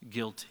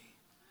guilty.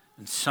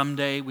 And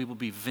someday we will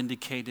be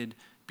vindicated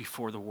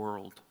before the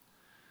world.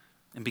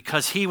 And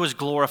because he was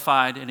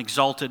glorified and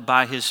exalted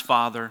by his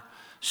Father,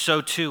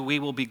 so too we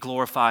will be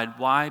glorified.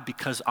 Why?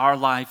 Because our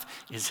life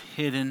is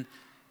hidden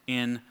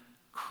in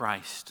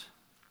Christ.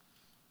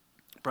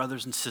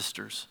 Brothers and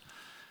sisters,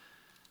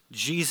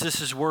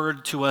 Jesus'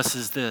 word to us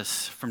is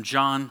this from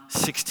John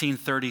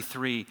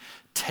 16:33.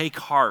 Take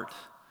heart,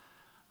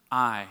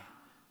 I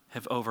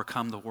have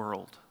overcome the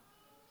world.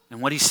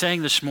 And what he's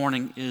saying this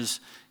morning is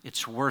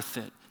it's worth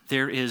it.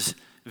 There is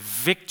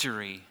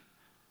victory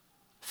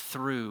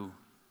through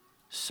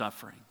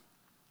suffering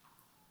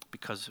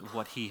because of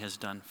what he has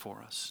done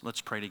for us.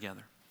 Let's pray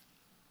together.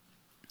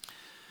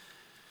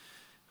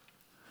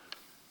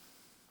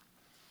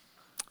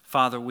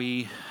 Father,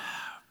 we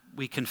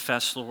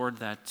confess, Lord,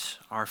 that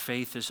our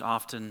faith is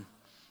often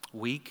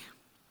weak.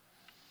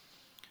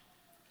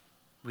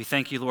 We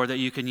thank you, Lord, that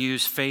you can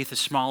use faith as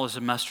small as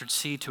a mustard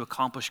seed to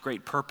accomplish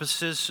great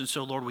purposes. And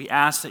so, Lord, we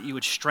ask that you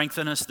would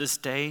strengthen us this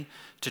day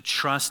to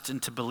trust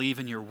and to believe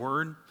in your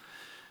word,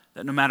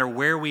 that no matter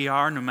where we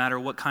are, no matter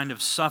what kind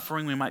of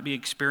suffering we might be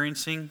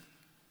experiencing,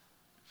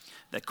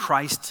 that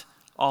Christ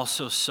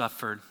also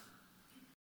suffered